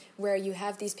movies where you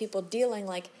have these people dealing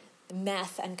like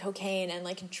meth and cocaine and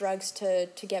like drugs to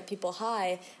get people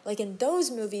high, like in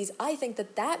those movies, I think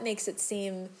that makes it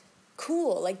seem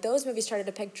cool. Like those movies try to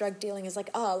depict drug dealing as like,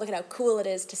 oh, look at how cool it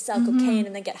is to sell cocaine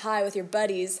and then get high with your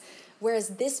buddies. Whereas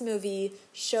this movie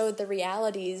showed the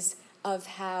realities of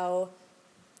how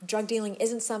drug dealing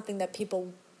isn't something that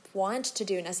people want to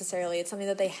do necessarily. It's something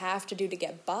that they have to do to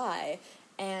get by.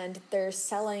 And they're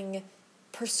selling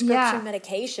prescription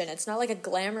medication. It's not like a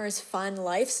glamorous, fun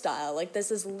lifestyle. Like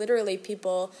this is literally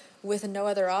people with no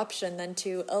other option than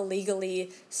to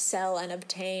illegally sell and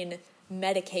obtain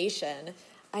medication.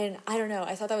 I don't know.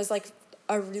 I thought that was like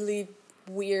a really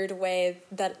weird way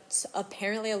that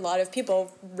apparently a lot of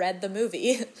people read the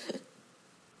movie.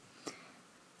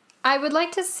 I would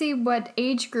like to see what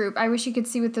age group, I wish you could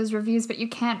see with those reviews, but you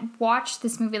can't watch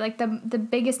this movie, like the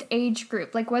biggest age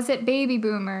group. Like, was it baby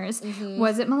boomers?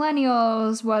 Was it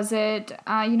millennials? Was it,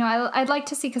 I'd like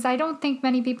to see, because I don't think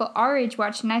many people our age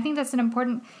watch, and I think that's an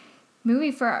important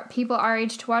movie for people our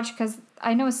age to watch, because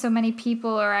I know so many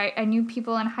people, or I knew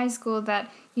people in high school that,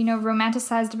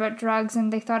 romanticized about drugs,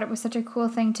 and they thought it was such a cool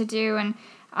thing to do, and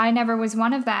I never was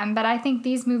one of them. But I think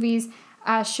these movies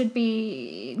should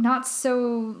be not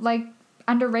so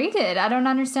underrated. I don't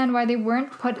understand why they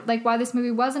weren't why this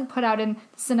movie wasn't put out in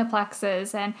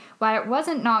cineplexes and why it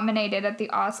wasn't nominated at the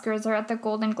Oscars or at the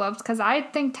Golden Globes, because I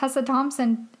think Tessa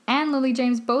Thompson and Lily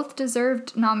James both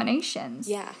deserved nominations.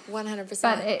 Yeah, 100%.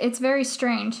 But it's very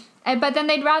strange. But then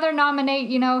they'd rather nominate,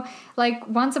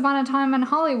 Once Upon a Time in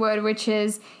Hollywood, which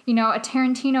is, a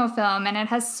Tarantino film, and it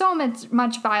has so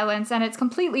much violence, and it's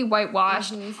completely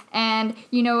whitewashed, and,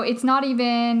 it's not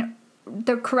even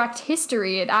the correct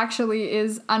history. It actually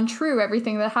is untrue.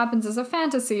 Everything that happens is a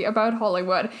fantasy about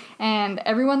Hollywood, and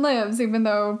everyone lives, even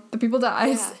though the people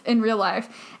dies in real life.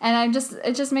 And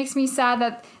it just makes me sad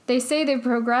that they say they've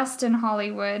progressed in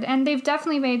Hollywood, and they've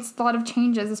definitely made a lot of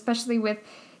changes, especially with,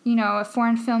 a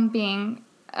foreign film being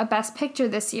a Best Picture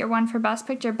this year, one for Best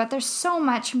Picture, but there's so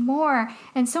much more,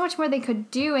 and so much more they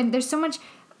could do, and there's so much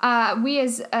we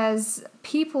as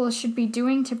people should be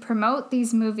doing to promote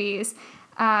these movies,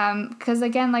 because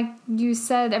again, like you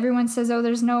said, everyone says, oh,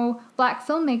 there's no black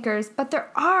filmmakers, but there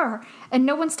are, and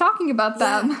no one's talking about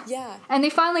them. Yeah. And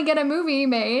they finally get a movie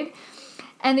made,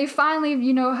 and they finally,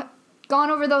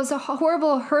 gone over those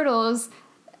horrible hurdles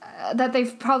that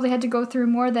they've probably had to go through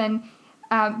more than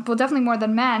definitely more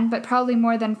than men, but probably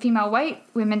more than female white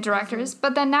women directors.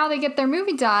 But then now they get their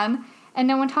movie done, and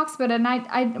no one talks about it. And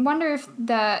I wonder if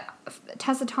the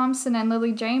Tessa Thompson and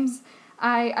Lily James,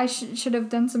 I should have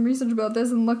done some research about this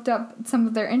and looked up some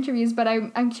of their interviews, but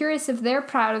I'm curious if they're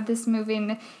proud of this movie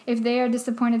and if they are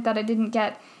disappointed that it didn't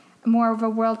get more of a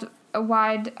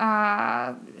worldwide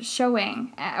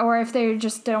showing, or if they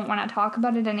just don't want to talk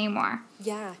about it anymore.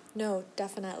 Yeah, no,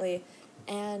 definitely.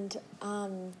 And,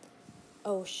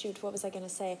 oh, shoot, what was I going to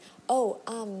say?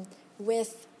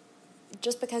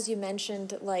 Just because you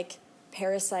mentioned,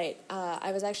 Parasite,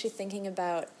 I was actually thinking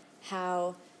about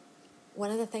how one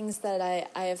of the things that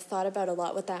I have thought about a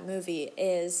lot with that movie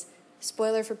is,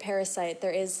 spoiler for Parasite,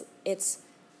 it's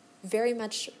very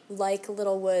much like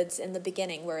Little Woods in the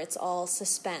beginning, where it's all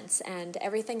suspense, and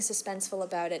everything suspenseful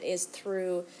about it is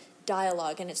through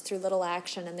dialogue, and it's through little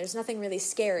action, and there's nothing really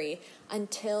scary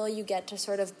until you get to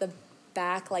sort of the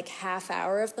back half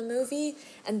hour of the movie,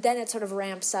 and then it sort of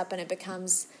ramps up and it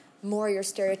becomes more your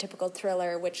stereotypical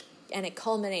thriller, and it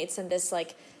culminates in this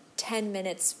 10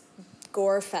 minutes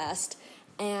gore fest.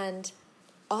 And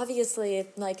obviously,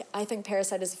 I think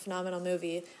Parasite is a phenomenal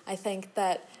movie. I think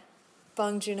that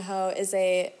Bong Joon-ho is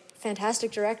a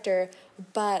fantastic director,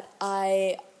 but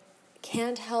I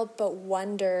can't help but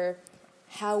wonder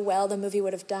how well the movie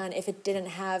would have done if it didn't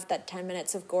have that 10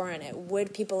 minutes of gore in it.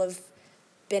 Would people have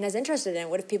been as interested in it?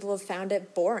 Would have people have found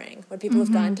it boring? Would people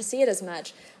have gone to see it as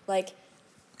much?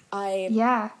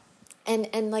 Yeah.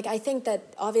 And I think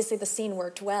that obviously the scene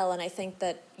worked well, and I think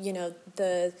that,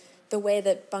 the way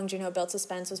that Bong Joon-ho built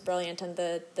suspense was brilliant, and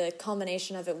the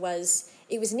culmination of it was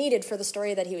needed for the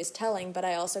story that he was telling, but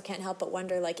I also can't help but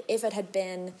wonder,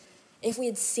 if we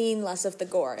had seen less of the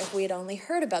gore, if we had only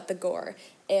heard about the gore,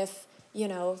 if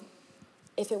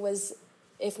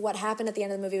what happened at the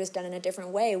end of the movie was done in a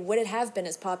different way, would it have been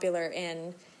as popular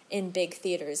in big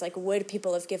theaters? Would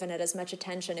people have given it as much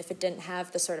attention if it didn't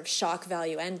have the sort of shock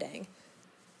value ending?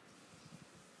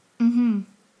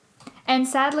 And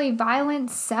sadly,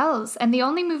 violence sells. And the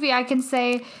only movie I can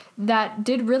say that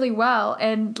did really well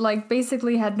and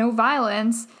basically had no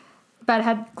violence but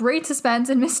had great suspense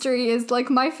and mystery is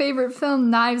my favorite film,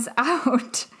 Knives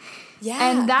Out.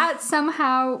 Yeah. And that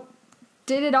somehow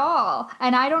did it all.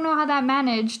 And I don't know how that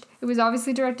managed. It was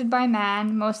obviously directed by a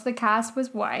man. Most of the cast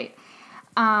was white.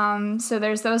 So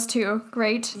there's those two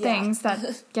great things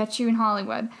that get you in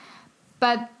Hollywood.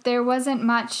 But there wasn't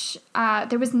much,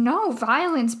 there was no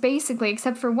violence, basically,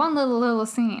 except for one little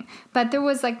scene. But there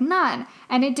was, like, none.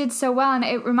 And it did so well. And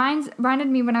it reminded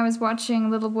me when I was watching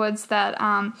Little Woods that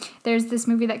there's this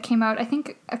movie that came out, I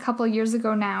think, a couple of years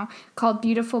ago now, called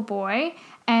Beautiful Boy.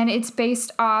 And it's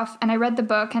based off, and I read the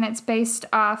book, and it's based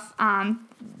off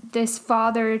this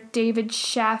father, David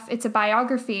Sheff. It's a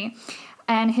biography.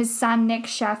 And his son, Nick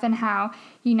Sheff, and how,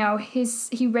 you know,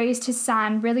 he raised his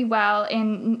son really well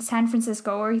in San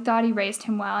Francisco, or he thought he raised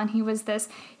him well, and he was this,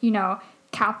 you know,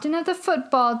 captain of the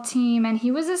football team, and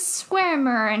he was a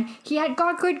swimmer, and he had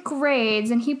got good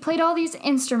grades, and he played all these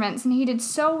instruments, and he did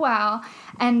so well.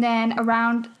 And then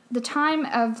around the time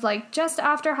of, like, just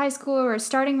after high school, or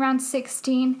starting around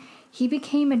 16, he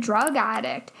became a drug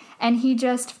addict, and he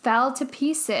just fell to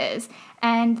pieces.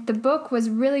 And the book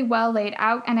was really well laid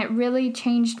out, and it really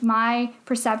changed my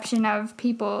perception of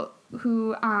people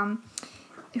who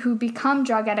become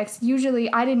drug addicts.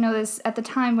 Usually, I didn't know this at the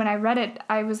time when I read it.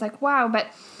 I was like, wow, but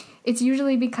it's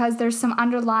usually because there's some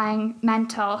underlying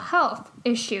mental health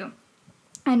issue.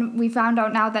 And we found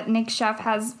out now that Nick Sheff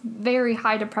has very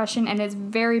high depression and is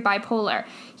very bipolar.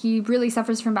 He really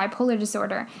suffers from bipolar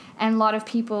disorder, and a lot of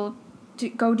people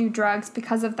go do drugs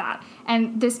because of that.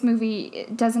 And this movie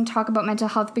doesn't talk about mental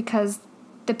health because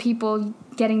the people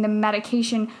getting the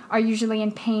medication are usually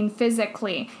in pain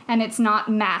physically, and it's not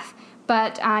meth.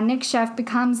 But Nick Sheff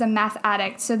becomes a meth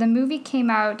addict. So the movie came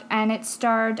out, and it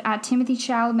starred Timothy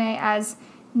Chalamet as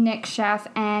Nick Sheff,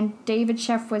 and David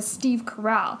Sheff was Steve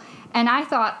Carell. And I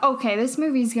thought, okay, this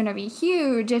movie's going to be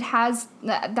huge. It has,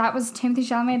 that was Timothy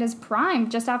Chalamet at his prime,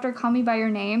 just after Call Me By Your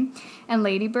Name and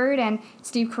Lady Bird, and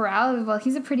Steve Carell, well,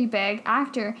 he's a pretty big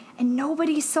actor, and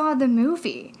nobody saw the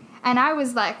movie. And I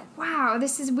was like, wow,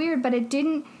 this is weird, but it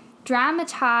didn't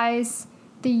dramatize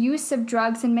the use of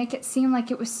drugs and make it seem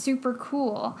like it was super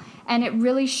cool. And it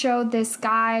really showed this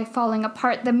guy falling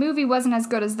apart. The movie wasn't as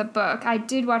good as the book. I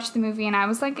did watch the movie, and I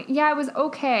was like, yeah, it was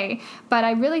okay, but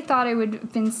I really thought it would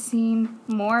have been seen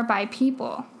more by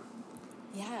people.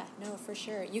 Yeah, no, for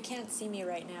sure. You can't see me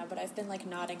right now, but I've been, like,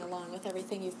 nodding along with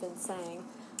everything you've been saying.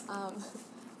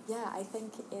 Yeah, I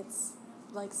think it's,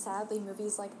 like, sadly,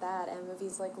 movies like that and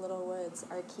movies like Little Woods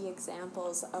are key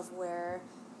examples of where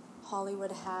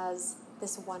Hollywood has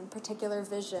this one particular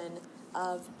vision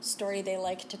of story they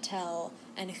like to tell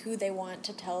and who they want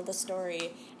to tell the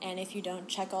story. And if you don't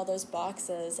check all those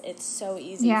boxes, it's so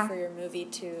easy for your movie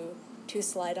to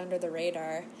slide under the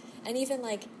radar. And even,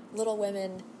 like, Little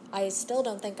Women, I still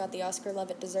don't think got the Oscar love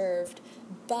it deserved,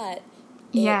 but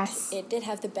it did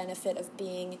have the benefit of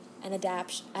being an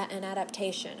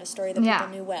adaptation, a story that people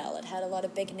knew well. It had a lot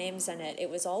of big names in it.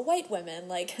 It was all white women.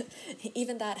 Like,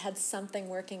 even that had something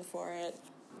working for it.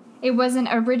 It wasn't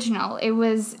original. It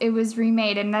was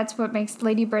remade, and that's what makes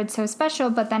Lady Bird so special.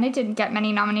 But then it didn't get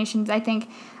many nominations. I think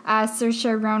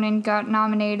Saoirse Ronan got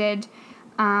nominated,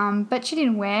 but she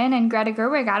didn't win. And Greta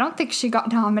Gerwig, I don't think she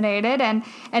got nominated. And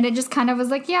it just kind of was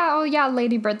like,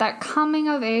 Lady Bird, that coming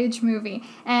of age movie.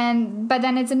 But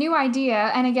then it's a new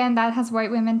idea, and again, that has white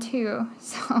women too.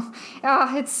 So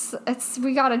it's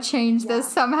we gotta change this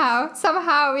somehow.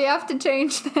 Somehow we have to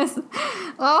change this.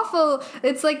 Awful.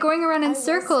 It's like going around in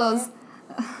circles.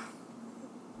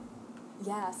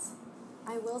 Yes.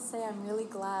 I will say I'm really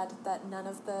glad that none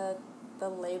of the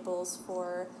labels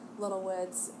for Little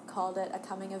Woods called it a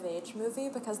coming-of-age movie,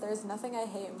 because there's nothing I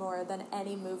hate more than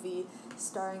any movie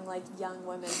starring, like, young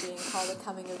women being called a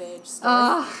coming-of-age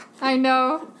story. I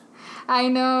know.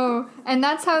 And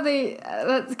that's how they...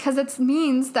 because it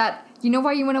means that, you know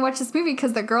why you want to watch this movie?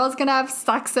 Because the girl's going to have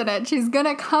sex in it. She's going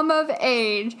to come of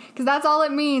age. Because that's all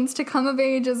it means to come of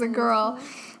age as a girl.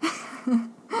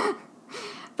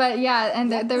 But yeah,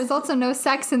 and there was also no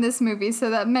sex in this movie, so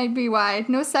that might be why.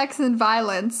 No sex and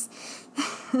violence.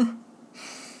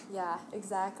 Yeah,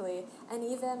 exactly. And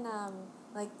even,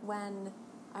 like,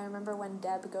 I remember when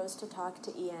Deb goes to talk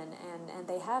to Ian, and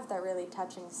they have that really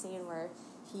touching scene where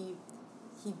he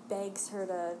begs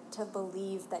her to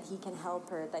believe that he can help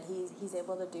her, that he's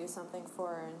able to do something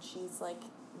for her, and she's like,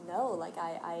 no, like,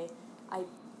 I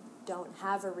don't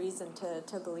have a reason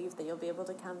to believe that you'll be able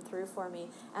to come through for me.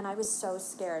 And I was so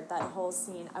scared that whole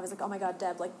scene. I was like, oh my God,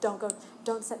 Deb, like, don't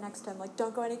sit next to him, like,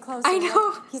 don't go any closer. I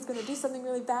know. Like, he's gonna do something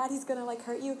really bad, he's gonna, like,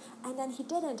 hurt you. And then he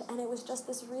didn't, and it was just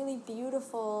this really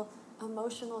beautiful,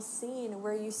 emotional scene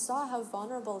where you saw how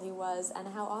vulnerable he was and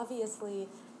how obviously,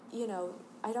 you know,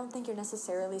 I don't think you're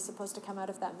necessarily supposed to come out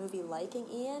of that movie liking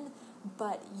Ian,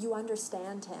 but you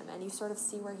understand him and you sort of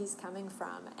see where he's coming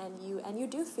from, and you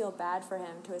do feel bad for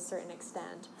him to a certain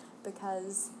extent,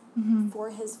 because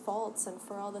for his faults and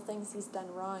for all the things he's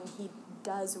done wrong, he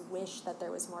does wish that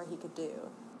there was more he could do.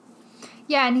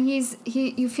 Yeah, and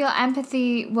you feel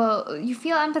empathy. Well, you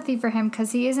feel empathy for him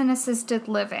because he is in assisted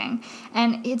living,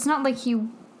 and it's not like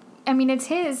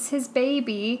it's his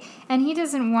baby, and he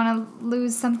doesn't want to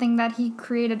lose something that he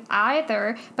created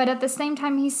either. But at the same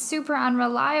time, he's super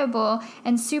unreliable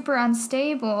and super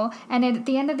unstable. And at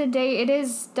the end of the day, it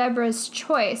is Deborah's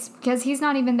choice, because he's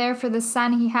not even there for the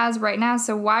son he has right now.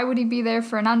 So why would he be there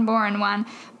for an unborn one?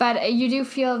 But you do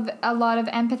feel a lot of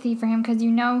empathy for him, because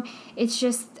it's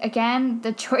just, again,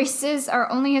 the choices are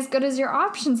only as good as your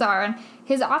options are, and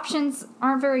his options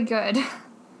aren't very good.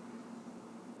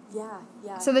 Yeah.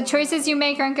 So the choices you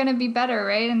make aren't going to be better,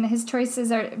 right? And his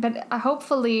choices are, but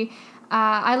hopefully,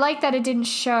 I like that it didn't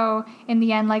show in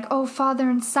the end, like, oh, father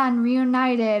and son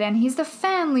reunited, and he's the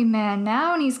family man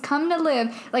now, and he's come to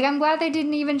live. Like, I'm glad they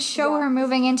didn't even show her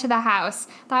moving into the house.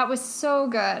 That was so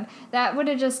good. That would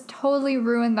have just totally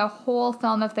ruined the whole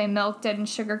film if they milked it and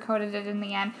sugarcoated it in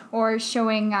the end, or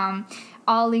showing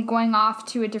Ollie going off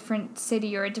to a different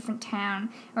city or a different town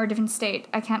or a different state.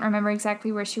 I can't remember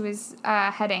exactly where she was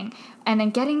heading. And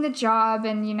then getting the job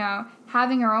and,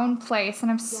 having her own place.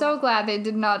 And I'm so glad they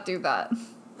did not do that.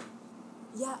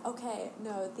 Yeah, okay.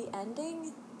 No, the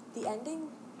ending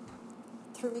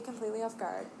threw me completely off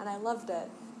guard, and I loved it.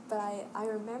 But I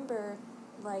remember,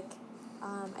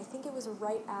 I think it was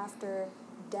right after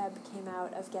Deb came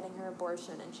out of getting her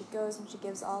abortion, and she goes and she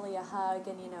gives Ollie a hug,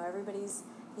 and, everybody's...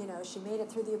 she made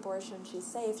it through the abortion, she's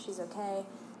safe, she's okay,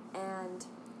 and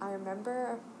I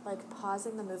remember,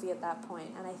 pausing the movie at that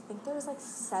point, and I think there was,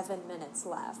 7 minutes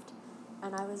left,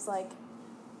 and I was like,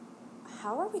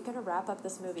 how are we going to wrap up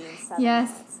this movie in 7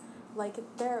 minutes?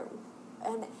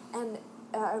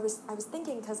 I was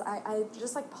thinking, because I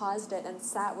just, paused it and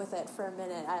sat with it for a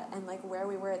minute, and, where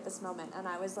we were at this moment, and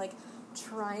I was,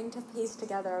 trying to piece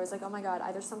together. I was like, oh my god,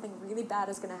 either something really bad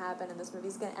is going to happen and this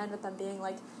movie's going to end with them being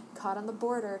caught on the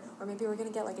border, or maybe we're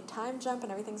going to get a time jump and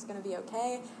everything's going to be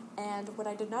okay. And what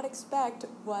I did not expect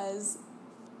was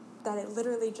that it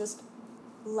literally just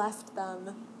left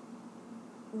them.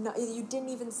 No, you didn't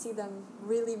even see them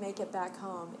really make it back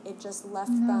home. It just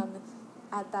left them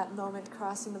at that moment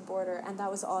crossing the border, and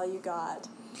that was all you got.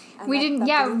 And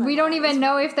we don't even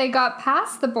know if they got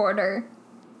past the border.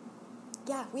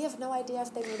 Yeah, we have no idea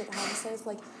if they made it home safe.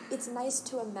 It's nice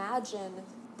to imagine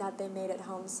that they made it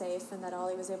home safe and that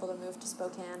Ollie was able to move to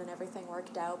Spokane and everything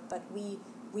worked out, but we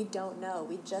don't know.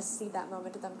 We just see that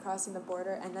moment of them crossing the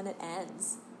border, and then it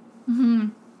ends. Mm-hmm.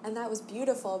 And that was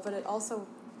beautiful, but it also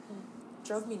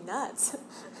drove me nuts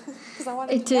because I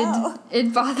wanted to know.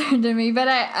 It bothered me, but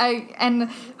and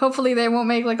hopefully they won't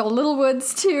make a Little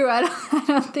Woods 2. I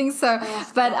don't think so.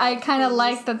 But I kind of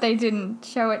like that they didn't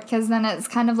show it, because then it's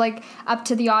kind of up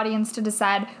to the audience to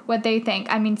decide what they think.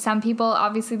 I mean, some people,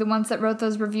 obviously the ones that wrote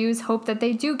those reviews, hope that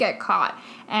they do get caught,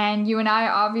 and you and I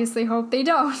obviously hope they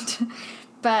don't.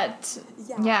 But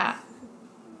yeah,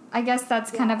 I guess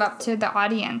that's kind of up to the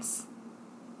audience.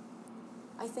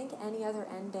 I think any other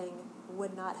ending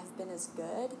would not have been as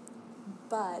good,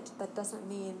 but that doesn't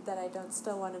mean that I don't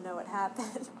still want to know what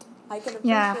happened. I can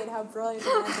appreciate how brilliant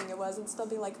an ending it was and still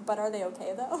be but are they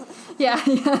okay though? Yeah.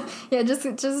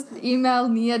 Just email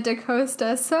Nia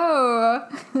DaCosta. So,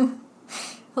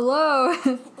 hello,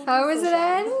 how was it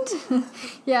end?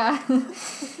 Yeah.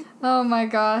 Oh my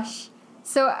gosh.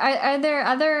 So are there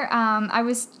other, I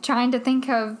was trying to think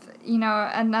of,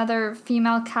 another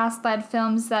female cast-led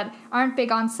films that aren't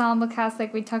big ensemble cast,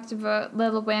 like we talked about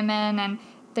Little Women, and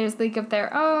there's League of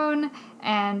Their Own,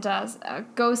 and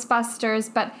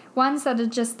Ghostbusters, but ones that are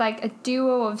just a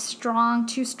duo of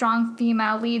two strong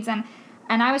female leads, and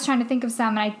I was trying to think of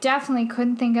some, and I definitely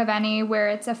couldn't think of any where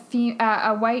it's a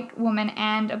white woman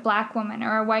and a black woman,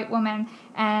 or a white woman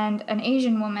and an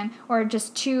Asian woman, or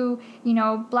just two,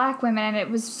 black women, and it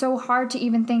was so hard to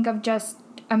even think of just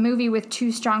a movie with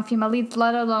two strong female leads,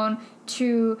 let alone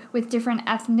two with different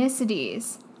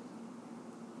ethnicities.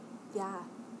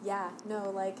 Yeah,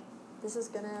 no, this is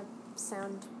gonna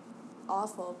sound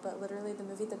awful, but literally the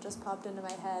movie that just popped into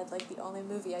my head, the only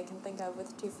movie I can think of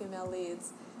with two female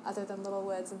leads, other than Little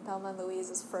Woods and Thelma and Louise,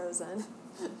 is Frozen.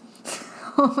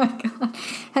 Oh my god.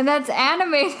 And that's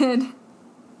animated.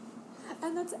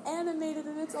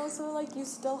 And it's also, you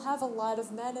still have a lot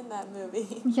of men in that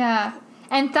movie. Yeah.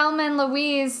 And Thelma and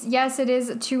Louise, yes, it is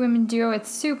a two-women duo. It's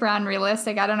super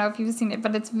unrealistic. I don't know if you've seen it,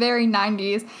 but it's very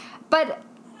 90s. But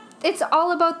it's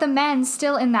all about the men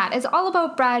still in that. It's all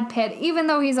about Brad Pitt, even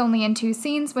though he's only in 2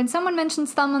 scenes. When someone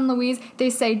mentions Thelma and Louise, they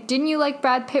say, didn't you like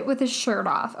Brad Pitt with his shirt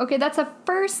off? Okay, that's the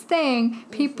first thing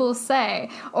people say.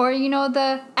 Or,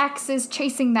 the ex is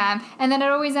chasing them, and then it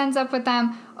always ends up with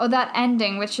them, that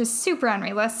ending, which is super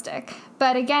unrealistic.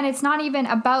 But again, it's not even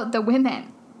about the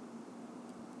women.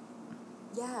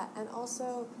 Yeah, and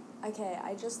also, okay,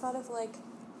 I just thought of,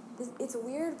 it's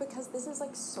weird because this is,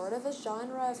 sort of a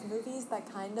genre of movies that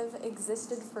kind of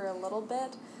existed for a little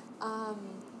bit,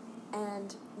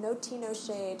 and no tea, no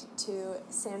shade to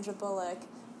Sandra Bullock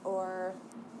or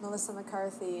Melissa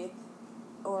McCarthy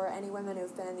or any women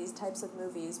who've been in these types of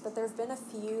movies, but there have been a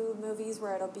few movies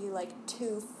where it'll be,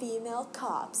 2 female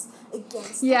cops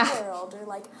against the world, or,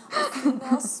 a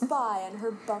female spy and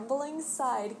her bumbling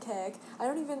sidekick. I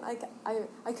don't even, I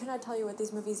could not tell you what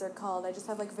these movies are called. I just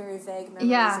have, very vague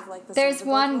memories of, the there's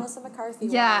one, Melissa McCarthy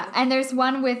one. And there's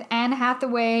one with Anne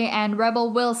Hathaway and Rebel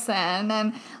Wilson,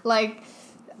 and,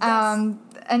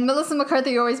 and Melissa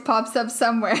McCarthy always pops up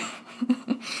somewhere.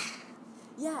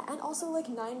 Yeah, and also,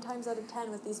 9 times out of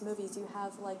 10 with these movies, you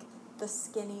have, the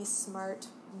skinny, smart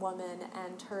woman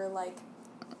and her,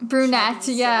 brunette,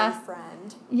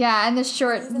 friend. Yeah, and the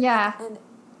short, and I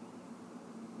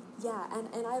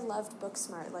loved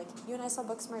Booksmart. You and I saw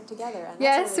Booksmart together. And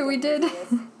yes, we did.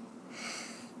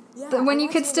 Yeah, when you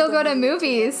could still go to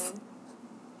movies.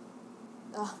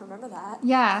 Oh, remember that?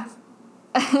 Yeah.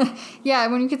 Yeah,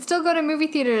 when you could still go to movie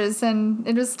theaters and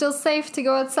it was still safe to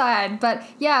go outside. But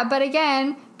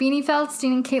again, Beanie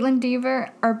Feldstein and Caitlin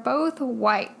Dever are both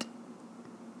white.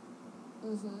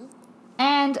 Mm-hmm.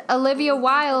 And Olivia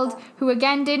Wilde, who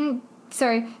again didn't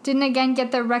again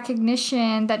get the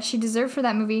recognition that she deserved for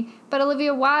that movie, but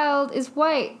Olivia Wilde is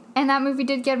white, and that movie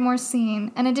did get more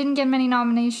seen, and it didn't get many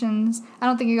nominations. I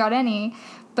don't think it got any,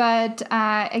 but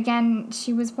again,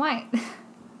 she was white.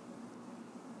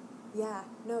 Yeah,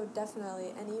 no,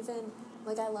 definitely. And even,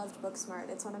 I loved Booksmart.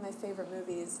 It's one of my favorite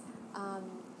movies.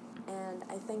 And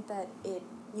I think that it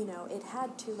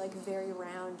had 2, very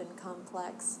round and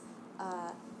complex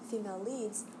female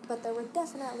leads, but there were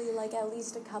definitely, at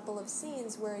least a couple of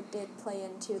scenes where it did play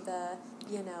into the,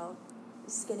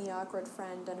 skinny, awkward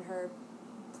friend and her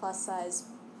plus-size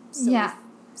silly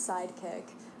sidekick.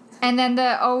 And then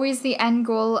always the end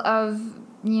goal of,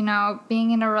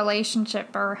 being in a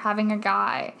relationship or having a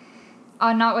guy.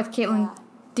 Not with Caitlin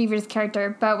Dever's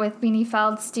character, but with Beanie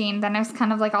Feldstein. Then it was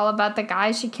kind of all about the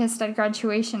guy she kissed at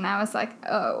graduation. I was like,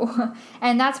 oh.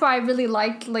 And that's why I really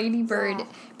liked Lady Bird,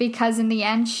 because in the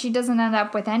end, she doesn't end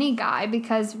up with any guy,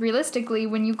 because realistically,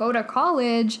 when you go to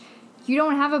college, you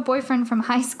don't have a boyfriend from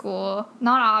high school,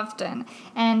 not often,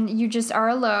 and you just are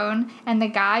alone, and the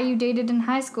guy you dated in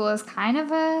high school is kind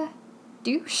of a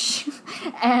douche.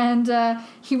 And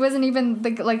he wasn't even,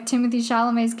 Timothée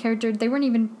Chalamet's character, they weren't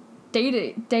even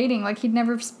dating. He'd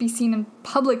never be seen in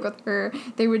public with her.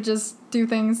 They would just do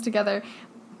things together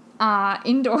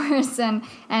indoors, and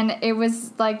it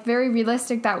was very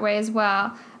realistic that way as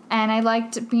well. And I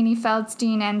liked Beanie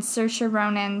Feldstein and Saoirse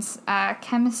Ronan's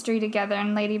chemistry together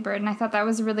in Lady Bird, and I thought that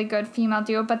was a really good female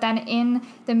duo. But then in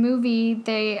the movie,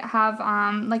 they have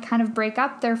kind of break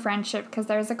up their friendship because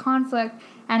there's a conflict,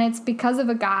 and it's because of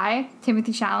a guy,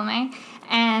 Timothée Chalamet,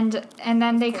 and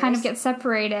then they kind of get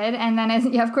separated, and then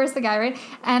of course the guy, right?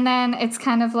 And then it's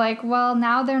kind of well,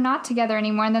 now they're not together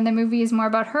anymore, and then the movie is more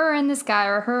about her and this guy,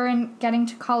 or her and getting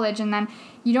to college, and then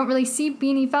you don't really see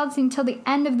Beanie Feldstein until the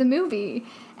end of the movie.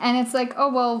 And it's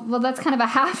oh, well, that's kind of a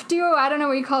half duo. I don't know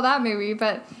what you call that movie,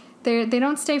 but they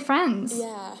don't stay friends.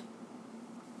 Yeah.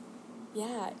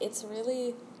 Yeah, it's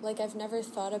really, I've never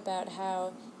thought about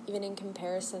how, even in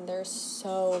comparison, there are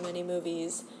so many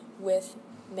movies with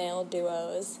male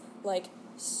duos.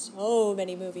 So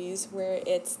many movies where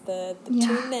it's the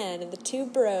 2 men and the 2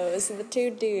 bros and the 2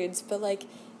 dudes. But,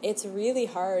 it's really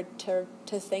hard to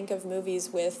think of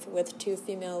movies with 2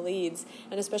 female leads,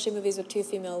 and especially movies with 2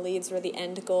 female leads where the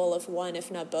end goal of one, if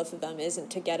not both of them,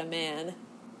 isn't to get a man.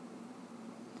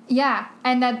 Yeah,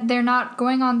 and that they're not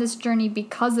going on this journey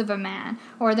because of a man,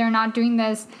 or they're not doing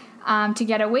this to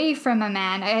get away from a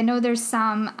man. I know there's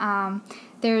some...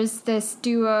 There's this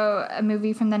duo, a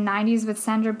movie from the 90s with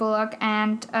Sandra Bullock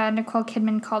and Nicole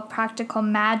Kidman called Practical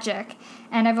Magic.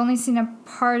 And I've only seen a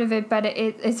part of it, but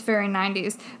it's very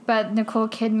 90s. But Nicole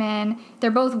Kidman,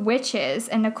 they're both witches,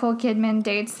 and Nicole Kidman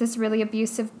dates this really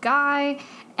abusive guy,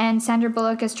 and Sandra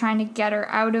Bullock is trying to get her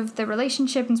out of the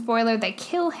relationship, and spoiler, they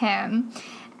kill him.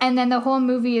 And then the whole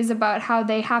movie is about how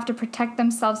they have to protect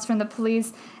themselves from the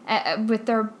police with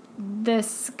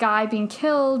this guy being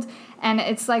killed. And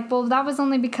it's well, that was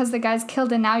only because the guy's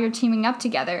killed and now you're teaming up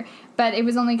together. But it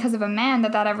was only because of a man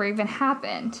that ever even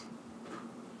happened.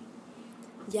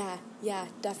 Yeah,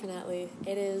 definitely.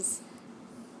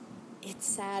 It's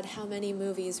sad how many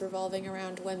movies revolving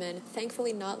around women,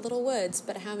 thankfully not Little Woods,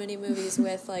 but how many movies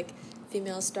with, like,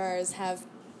 female stars have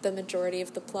the majority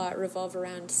of the plot revolve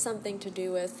around something to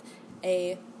do with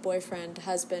a boyfriend,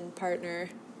 husband, partner,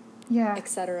 Yeah.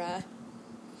 etc.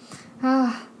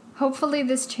 Hopefully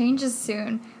this changes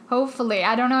soon. Hopefully.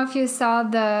 I don't know if you saw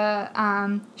the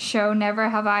show Never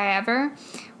Have I Ever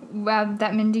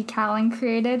that Mindy Kaling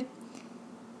created.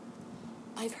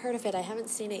 I've heard of it. I haven't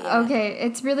seen it yet. Okay,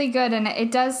 it's really good, and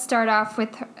it does start off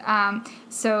with,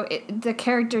 the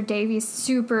character Davy's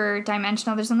super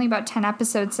dimensional. There's only about 10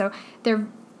 episodes, so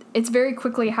it's very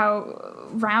quickly how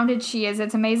rounded she is.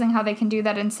 It's amazing how they can do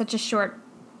that in such a short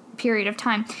period of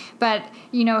time. But,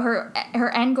 you know, her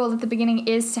end goal at the beginning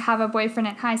is to have a boyfriend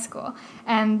in high school,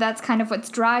 and that's kind of what's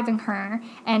driving her,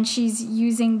 and she's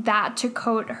using that to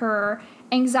coat her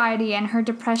anxiety and her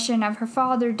depression of her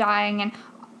father dying and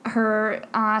her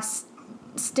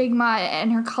stigma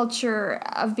and her culture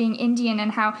of being Indian,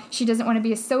 and how she doesn't want to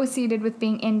be associated with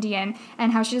being Indian,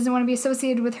 and how she doesn't want to be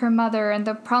associated with her mother and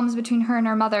the problems between her and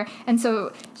her mother. And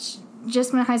so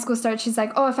just when high school starts, she's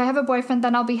like, oh, if I have a boyfriend,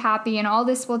 then I'll be happy and all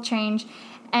this will change.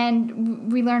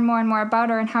 And we learn more and more about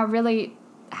her, and how really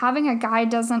having a guy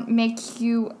doesn't make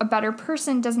you a better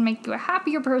person, doesn't make you a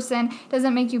happier person,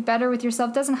 doesn't make you better with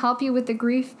yourself, doesn't help you with the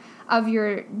grief of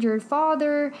your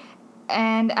father.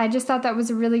 And I just thought that was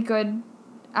a really good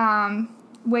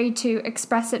way to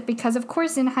express it, because of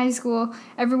course in high school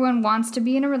everyone wants to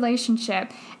be in a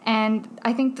relationship, and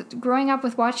I think that growing up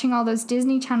with watching all those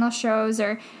Disney Channel shows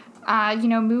or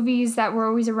movies that were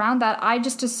always around that, I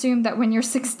just assumed that when you're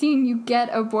 16 you get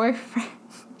a boyfriend.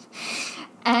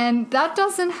 And that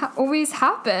doesn't always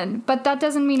happen, but that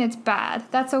doesn't mean it's bad.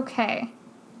 That's okay.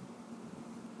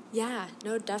 Yeah,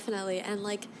 no, definitely. And,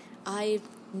 like, I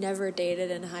never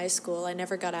dated in high school. I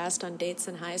never got asked on dates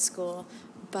in high school.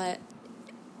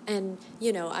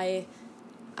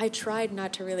 I tried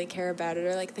not to really care about it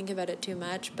or, like, think about it too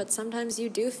much. But sometimes you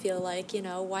do feel like,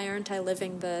 why aren't I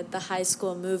living the high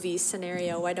school movie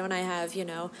scenario? Why don't I have,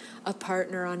 a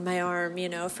partner on my arm,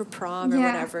 for prom or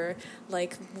whatever?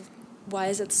 Like, why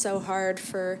is it so hard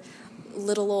for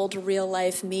little old real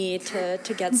life me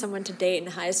to get someone to date in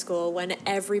high school when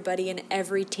everybody in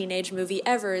every teenage movie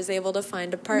ever is able to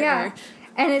find a partner? Yeah,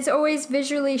 and it's always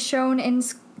visually shown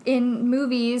in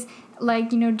movies,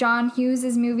 like, John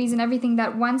Hughes' movies and everything,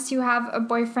 that once you have a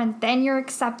boyfriend, then you're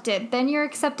accepted. Then you're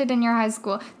accepted in your high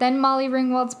school. Then Molly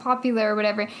Ringwald's popular or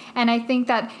whatever. And I think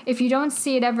that if you don't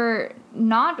see it ever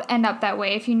not end up that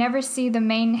way, if you never see the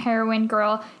main heroine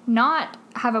girl not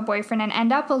have a boyfriend and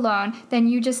end up alone, then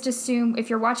you just assume, if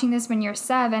you're watching this when you're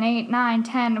 7, 8, 9,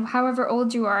 10, however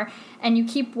old you are, and you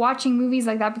keep watching movies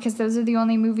like that because those are the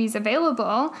only movies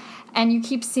available, and you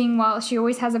keep seeing, well, she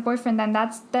always has a boyfriend,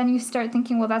 then you start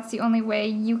thinking, well, that's the only way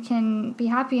you can be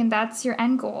happy, and that's your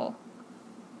end goal.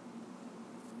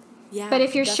 Yeah, but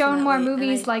if you're definitely. shown more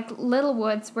movies like Little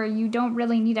Woods, where you don't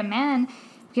really need a man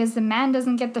because the man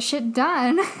doesn't get the shit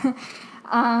done,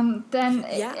 then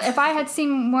if I had seen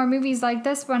more movies like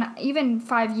this one, even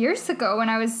 5 years ago when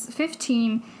I was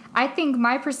 15, I think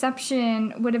my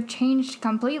perception would have changed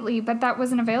completely, but that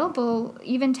wasn't available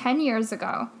even 10 years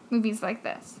ago, movies like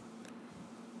this.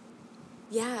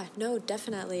 Yeah, no,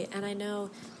 definitely. And I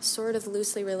know, sort of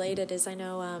loosely related is, I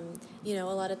know, a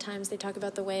lot of times they talk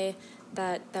about the way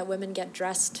that women get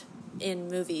dressed in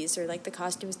movies, or like the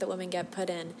costumes that women get put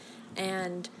in.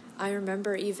 And I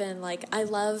remember even, like, I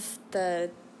love the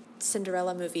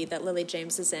Cinderella movie that Lily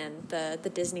James is in,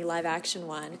 the Disney live action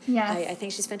one. Yes. I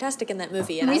think she's fantastic in that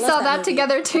movie. And we I love saw that movie,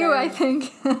 together too, I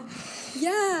think.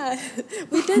 Yeah,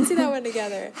 we did see that one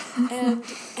together. And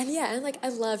like, I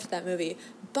loved that movie.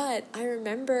 But I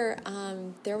remember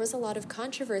there was a lot of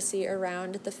controversy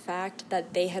around the fact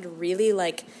that they had really,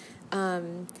 like,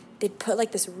 they'd put,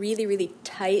 like, this really, really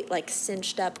tight, like,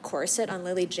 cinched up corset on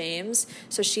Lily James.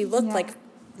 So she looked like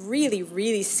really,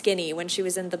 really skinny when she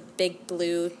was in the big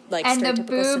blue, like, and stereotypical the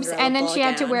boobs, Cinderella and then ball she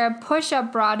had to gown. wear a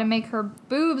push-up bra to make her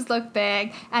boobs look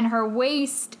big and her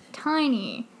waist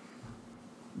tiny.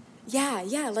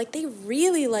 Yeah, like, they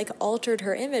really, like, altered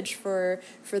her image for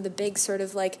the big sort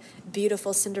of, like,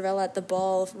 beautiful Cinderella at the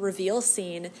ball reveal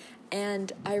scene.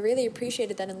 And I really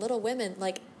appreciated that in Little Women.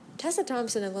 Like, Tessa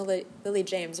Thompson and Lily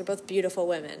James are both beautiful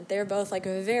women. They're both, like,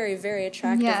 very, very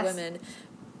attractive women.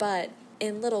 But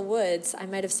in Little Woods, I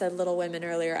might have said Little Women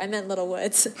earlier. I meant Little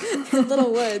Woods. In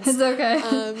Little Woods. It's okay.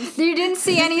 You didn't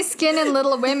see any skin in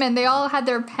Little Women. They all had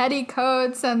their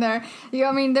petticoats and there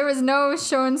was no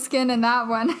shown skin in that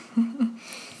one.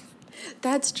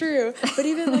 That's true. But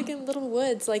even like in Little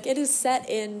Woods, like it is set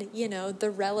in, you know, the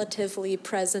relatively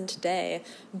present day,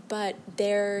 but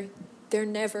they're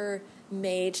never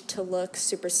made to look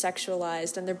super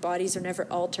sexualized, and their bodies are never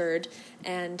altered,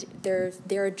 and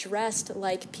they're dressed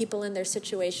like people in their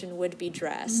situation would be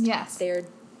dressed. Yes. They're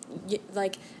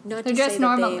like not they're to dressed say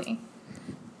that normally.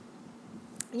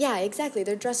 Yeah, exactly.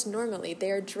 They're dressed normally. They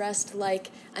are dressed like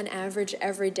an average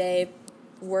everyday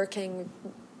working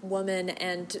woman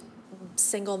and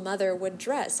single mother would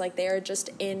dress. Like they are just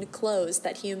in clothes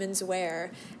that humans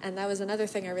wear. And that was another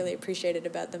thing I really appreciated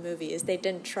about the movie is they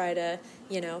didn't try to,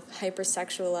 you know,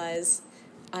 hypersexualize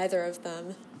either of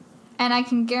them. And I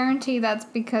can guarantee that's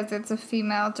because it's a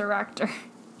female director.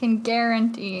 Can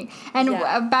guarantee. And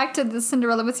back to the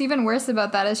Cinderella, what's even worse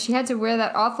about that is she had to wear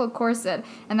that awful corset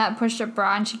and that push-up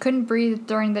bra, and she couldn't breathe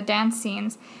during the dance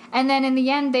scenes. And then in the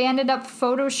end, they ended up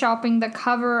photoshopping the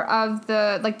cover of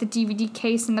the DVD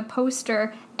case and the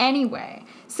poster anyway.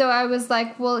 So I was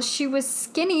like, well, she was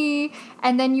skinny,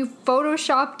 and then you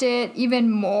photoshopped it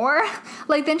even more?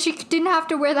 Like, then she didn't have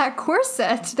to wear that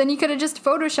corset. Then you could have just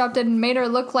photoshopped it and made her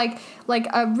look like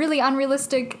a really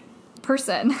unrealistic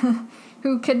person.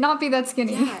 Who could not be that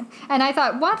skinny. Yeah. And I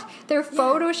thought, what? They're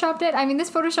photoshopped it? I mean, this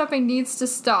photoshopping needs to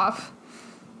stop.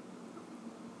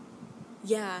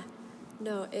 Yeah.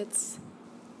 No,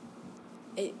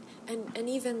 and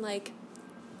even like,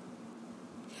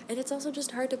 and it's also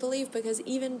just hard to believe because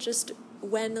even just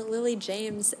when Lily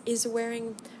James is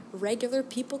wearing regular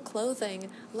people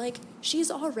clothing, like she's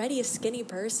already a skinny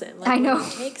person. Like, I know. When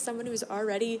you take someone who's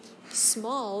already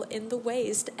small in the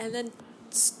waist and then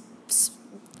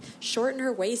shorten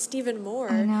her waist even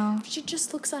more. I know. She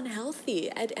just looks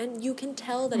unhealthy, and you can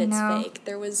tell that it's fake.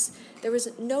 There was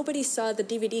nobody saw the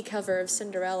DVD cover of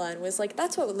Cinderella and was like,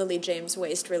 that's what Lily James'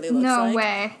 waist really looks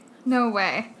like. No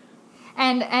way.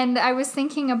 And I was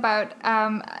thinking about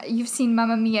you've seen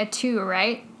Mamma Mia 2,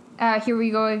 right? Here We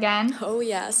Go Again. Oh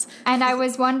yes. And I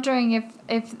was wondering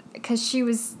if because she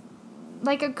was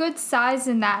like a good size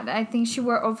in that. I think she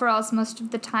wore overalls most of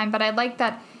the time, but I like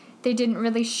that they didn't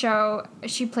really show,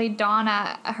 she played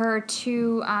Donna, her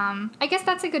two, I guess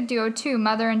that's a good duo too,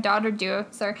 mother and daughter duo,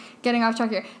 sorry, getting off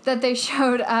track here, that they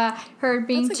showed her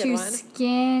being too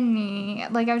skinny.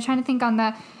 Like, I was trying to think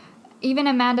on even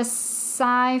Amanda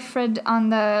Seyfried on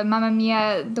the Mamma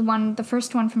Mia, the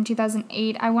first one from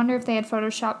 2008, I wonder if they had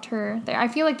photoshopped her there. I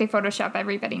feel like they photoshop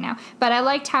everybody now, but I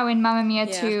liked how in Mamma Mia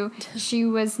 2, she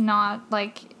was not,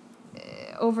 like,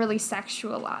 overly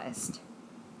sexualized.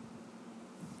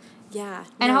 Yeah.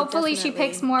 And hopefully she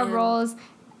picks more roles,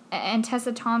 and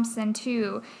Tessa Thompson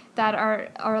too, that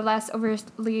are less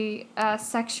overly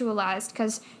sexualized,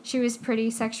 because she was pretty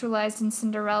sexualized in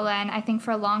Cinderella, and I think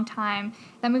for a long time,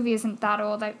 that movie isn't that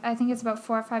old, I think it's about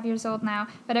 4 or 5 years old now,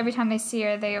 but every time they see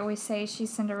her, they always say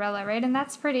she's Cinderella, right? And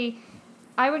that's pretty,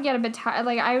 I would get a bit tired,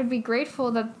 like I would be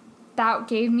grateful that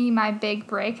gave me my big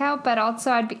breakout, but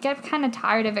also I'd get kind of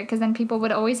tired of it, because then people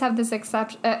would always have this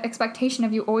expectation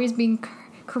of you always being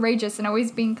courageous and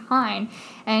always being kind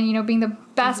and, you know, being the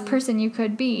best person you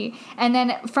could be. And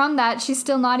then from that, she's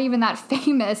still not even that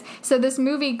famous. So this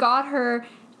movie got her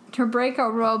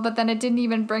breakout role, but then it didn't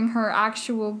even bring her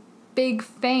actual big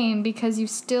fame because you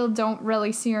still don't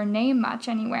really see her name much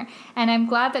anywhere. And I'm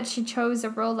glad that she chose a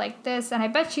role like this. And I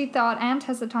bet she thought, and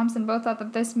Tessa Thompson both thought,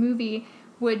 that this movie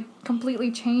would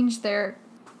completely change their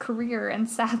career. And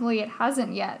sadly, it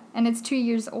hasn't yet. And it's 2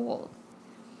 years old.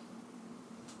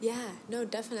 Yeah, no,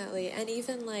 definitely. And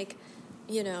even, like,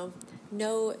 you know,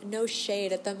 no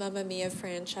shade at the Mamma Mia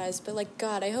franchise, but, like,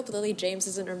 God, I hope Lily James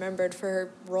isn't remembered for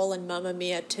her role in Mamma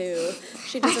Mia 2.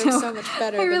 She deserves so much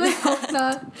better than that. I really hope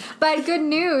not. But good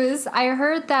news, I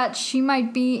heard that she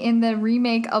might be in the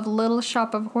remake of Little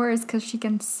Shop of Horrors because she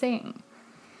can sing.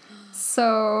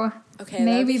 So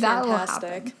maybe that will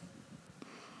happen.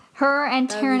 Her and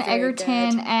Taron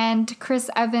Egerton and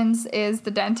Chris Evans is the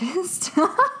dentist.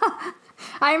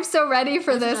 I'm so ready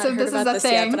for this if this is a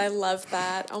thing. Yet, but I love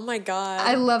that. Oh my God.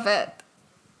 I love it.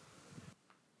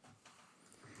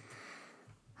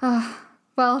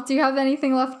 Well, do you have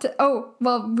anything left to... Oh,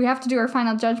 well, we have to do our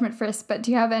final judgment first, but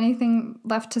do you have anything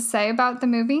left to say about the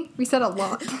movie? We said a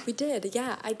lot. We did,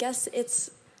 yeah. I guess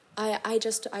it's... I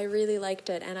really liked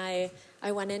it, and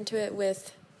I went into it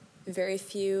with very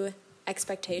few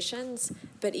expectations,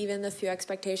 but even the few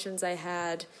expectations I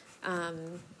had...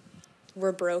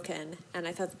 were broken, and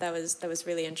I thought that was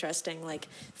really interesting. Like,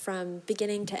 from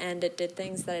beginning to end, it did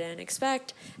things that I didn't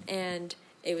expect, and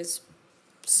it was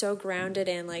so grounded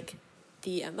in, like,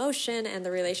 the emotion and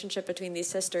the relationship between these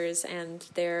sisters and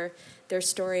their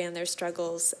story and their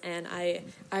struggles. And I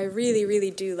really,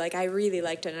 really do I really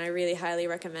liked it, and I really highly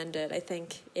recommend it. I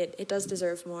think it does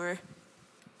deserve more.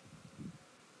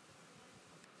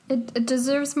 It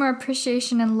deserves more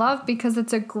appreciation and love because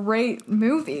it's a great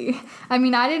movie. I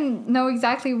mean, I didn't know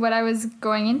exactly what I was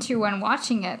going into when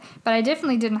watching it, but I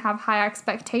definitely didn't have high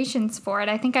expectations for it.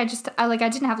 I think I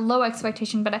didn't have low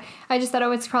expectation, but I just thought,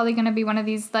 oh, it's probably going to be one of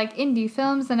these like indie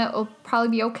films and it'll probably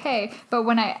be okay. But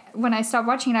when I stopped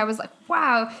watching it, I was like,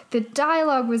 wow, the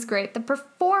dialogue was great. The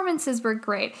performances were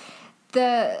great.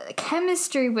 The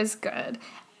chemistry was good.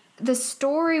 The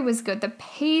story was good, the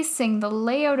pacing, the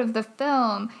layout of the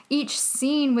film, each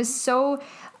scene was so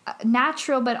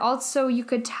natural, but also you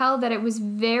could tell that it was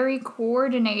very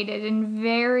coordinated and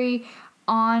very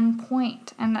on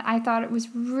point. And I thought it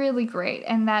was really great,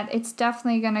 and that it's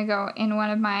definitely going to go in one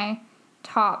of my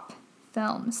top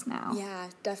films now. Yeah,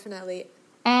 definitely.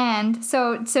 And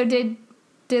so did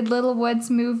Little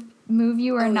Woods move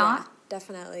you or not? Yeah,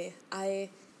 definitely. I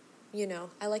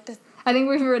like to... I think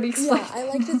we've already explained. Yeah, I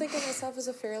like to think of myself as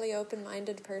a fairly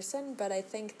open-minded person, but I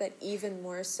think that even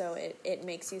more so it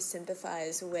makes you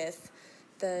sympathize with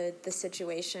the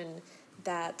situation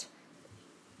that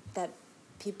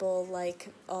people like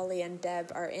Ollie and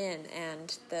Deb are in,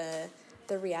 and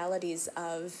the realities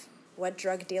of what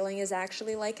drug dealing is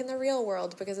actually like in the real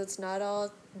world, because it's not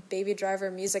all Baby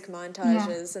Driver music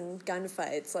montages and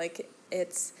gunfights.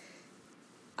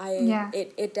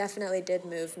 It definitely did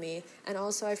move me. And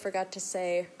also, I forgot to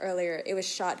say earlier, it was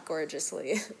shot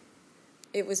gorgeously.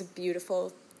 It was a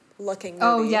beautiful looking movie.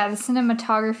 Oh yeah, the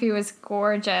cinematography was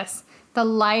gorgeous. The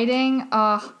lighting,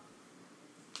 oh.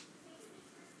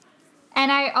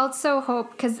 And I also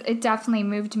hope, because it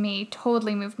definitely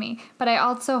totally moved me, but I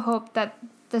also hope that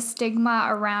the stigma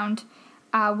around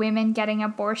women getting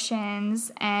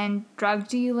abortions and drug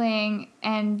dealing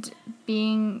and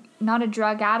being not a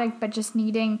drug addict, but just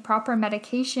needing proper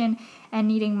medication and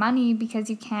needing money because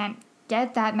you can't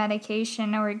get that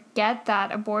medication or get that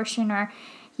abortion or,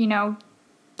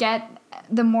 get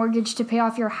the mortgage to pay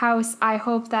off your house. I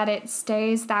hope that it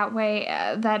stays that way,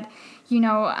 that,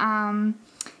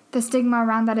 the stigma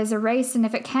around that is erased. And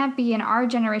if it can't be in our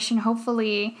generation,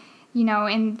 hopefully,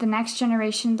 in the next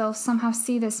generation, they'll somehow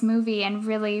see this movie and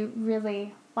really,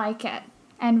 really like it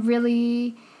and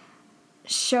really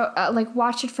show,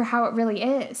 watch it for how it really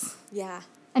is. Yeah.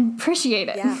 And appreciate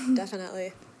it. Yeah,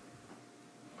 definitely.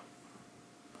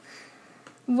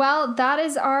 Well, that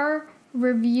is our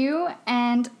review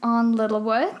and on Little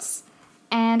Woods,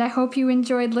 and I hope you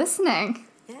enjoyed listening.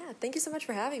 Yeah, thank you so much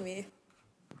for having me.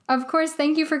 Of course,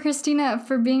 thank you for Christina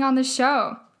for being on the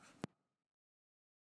show.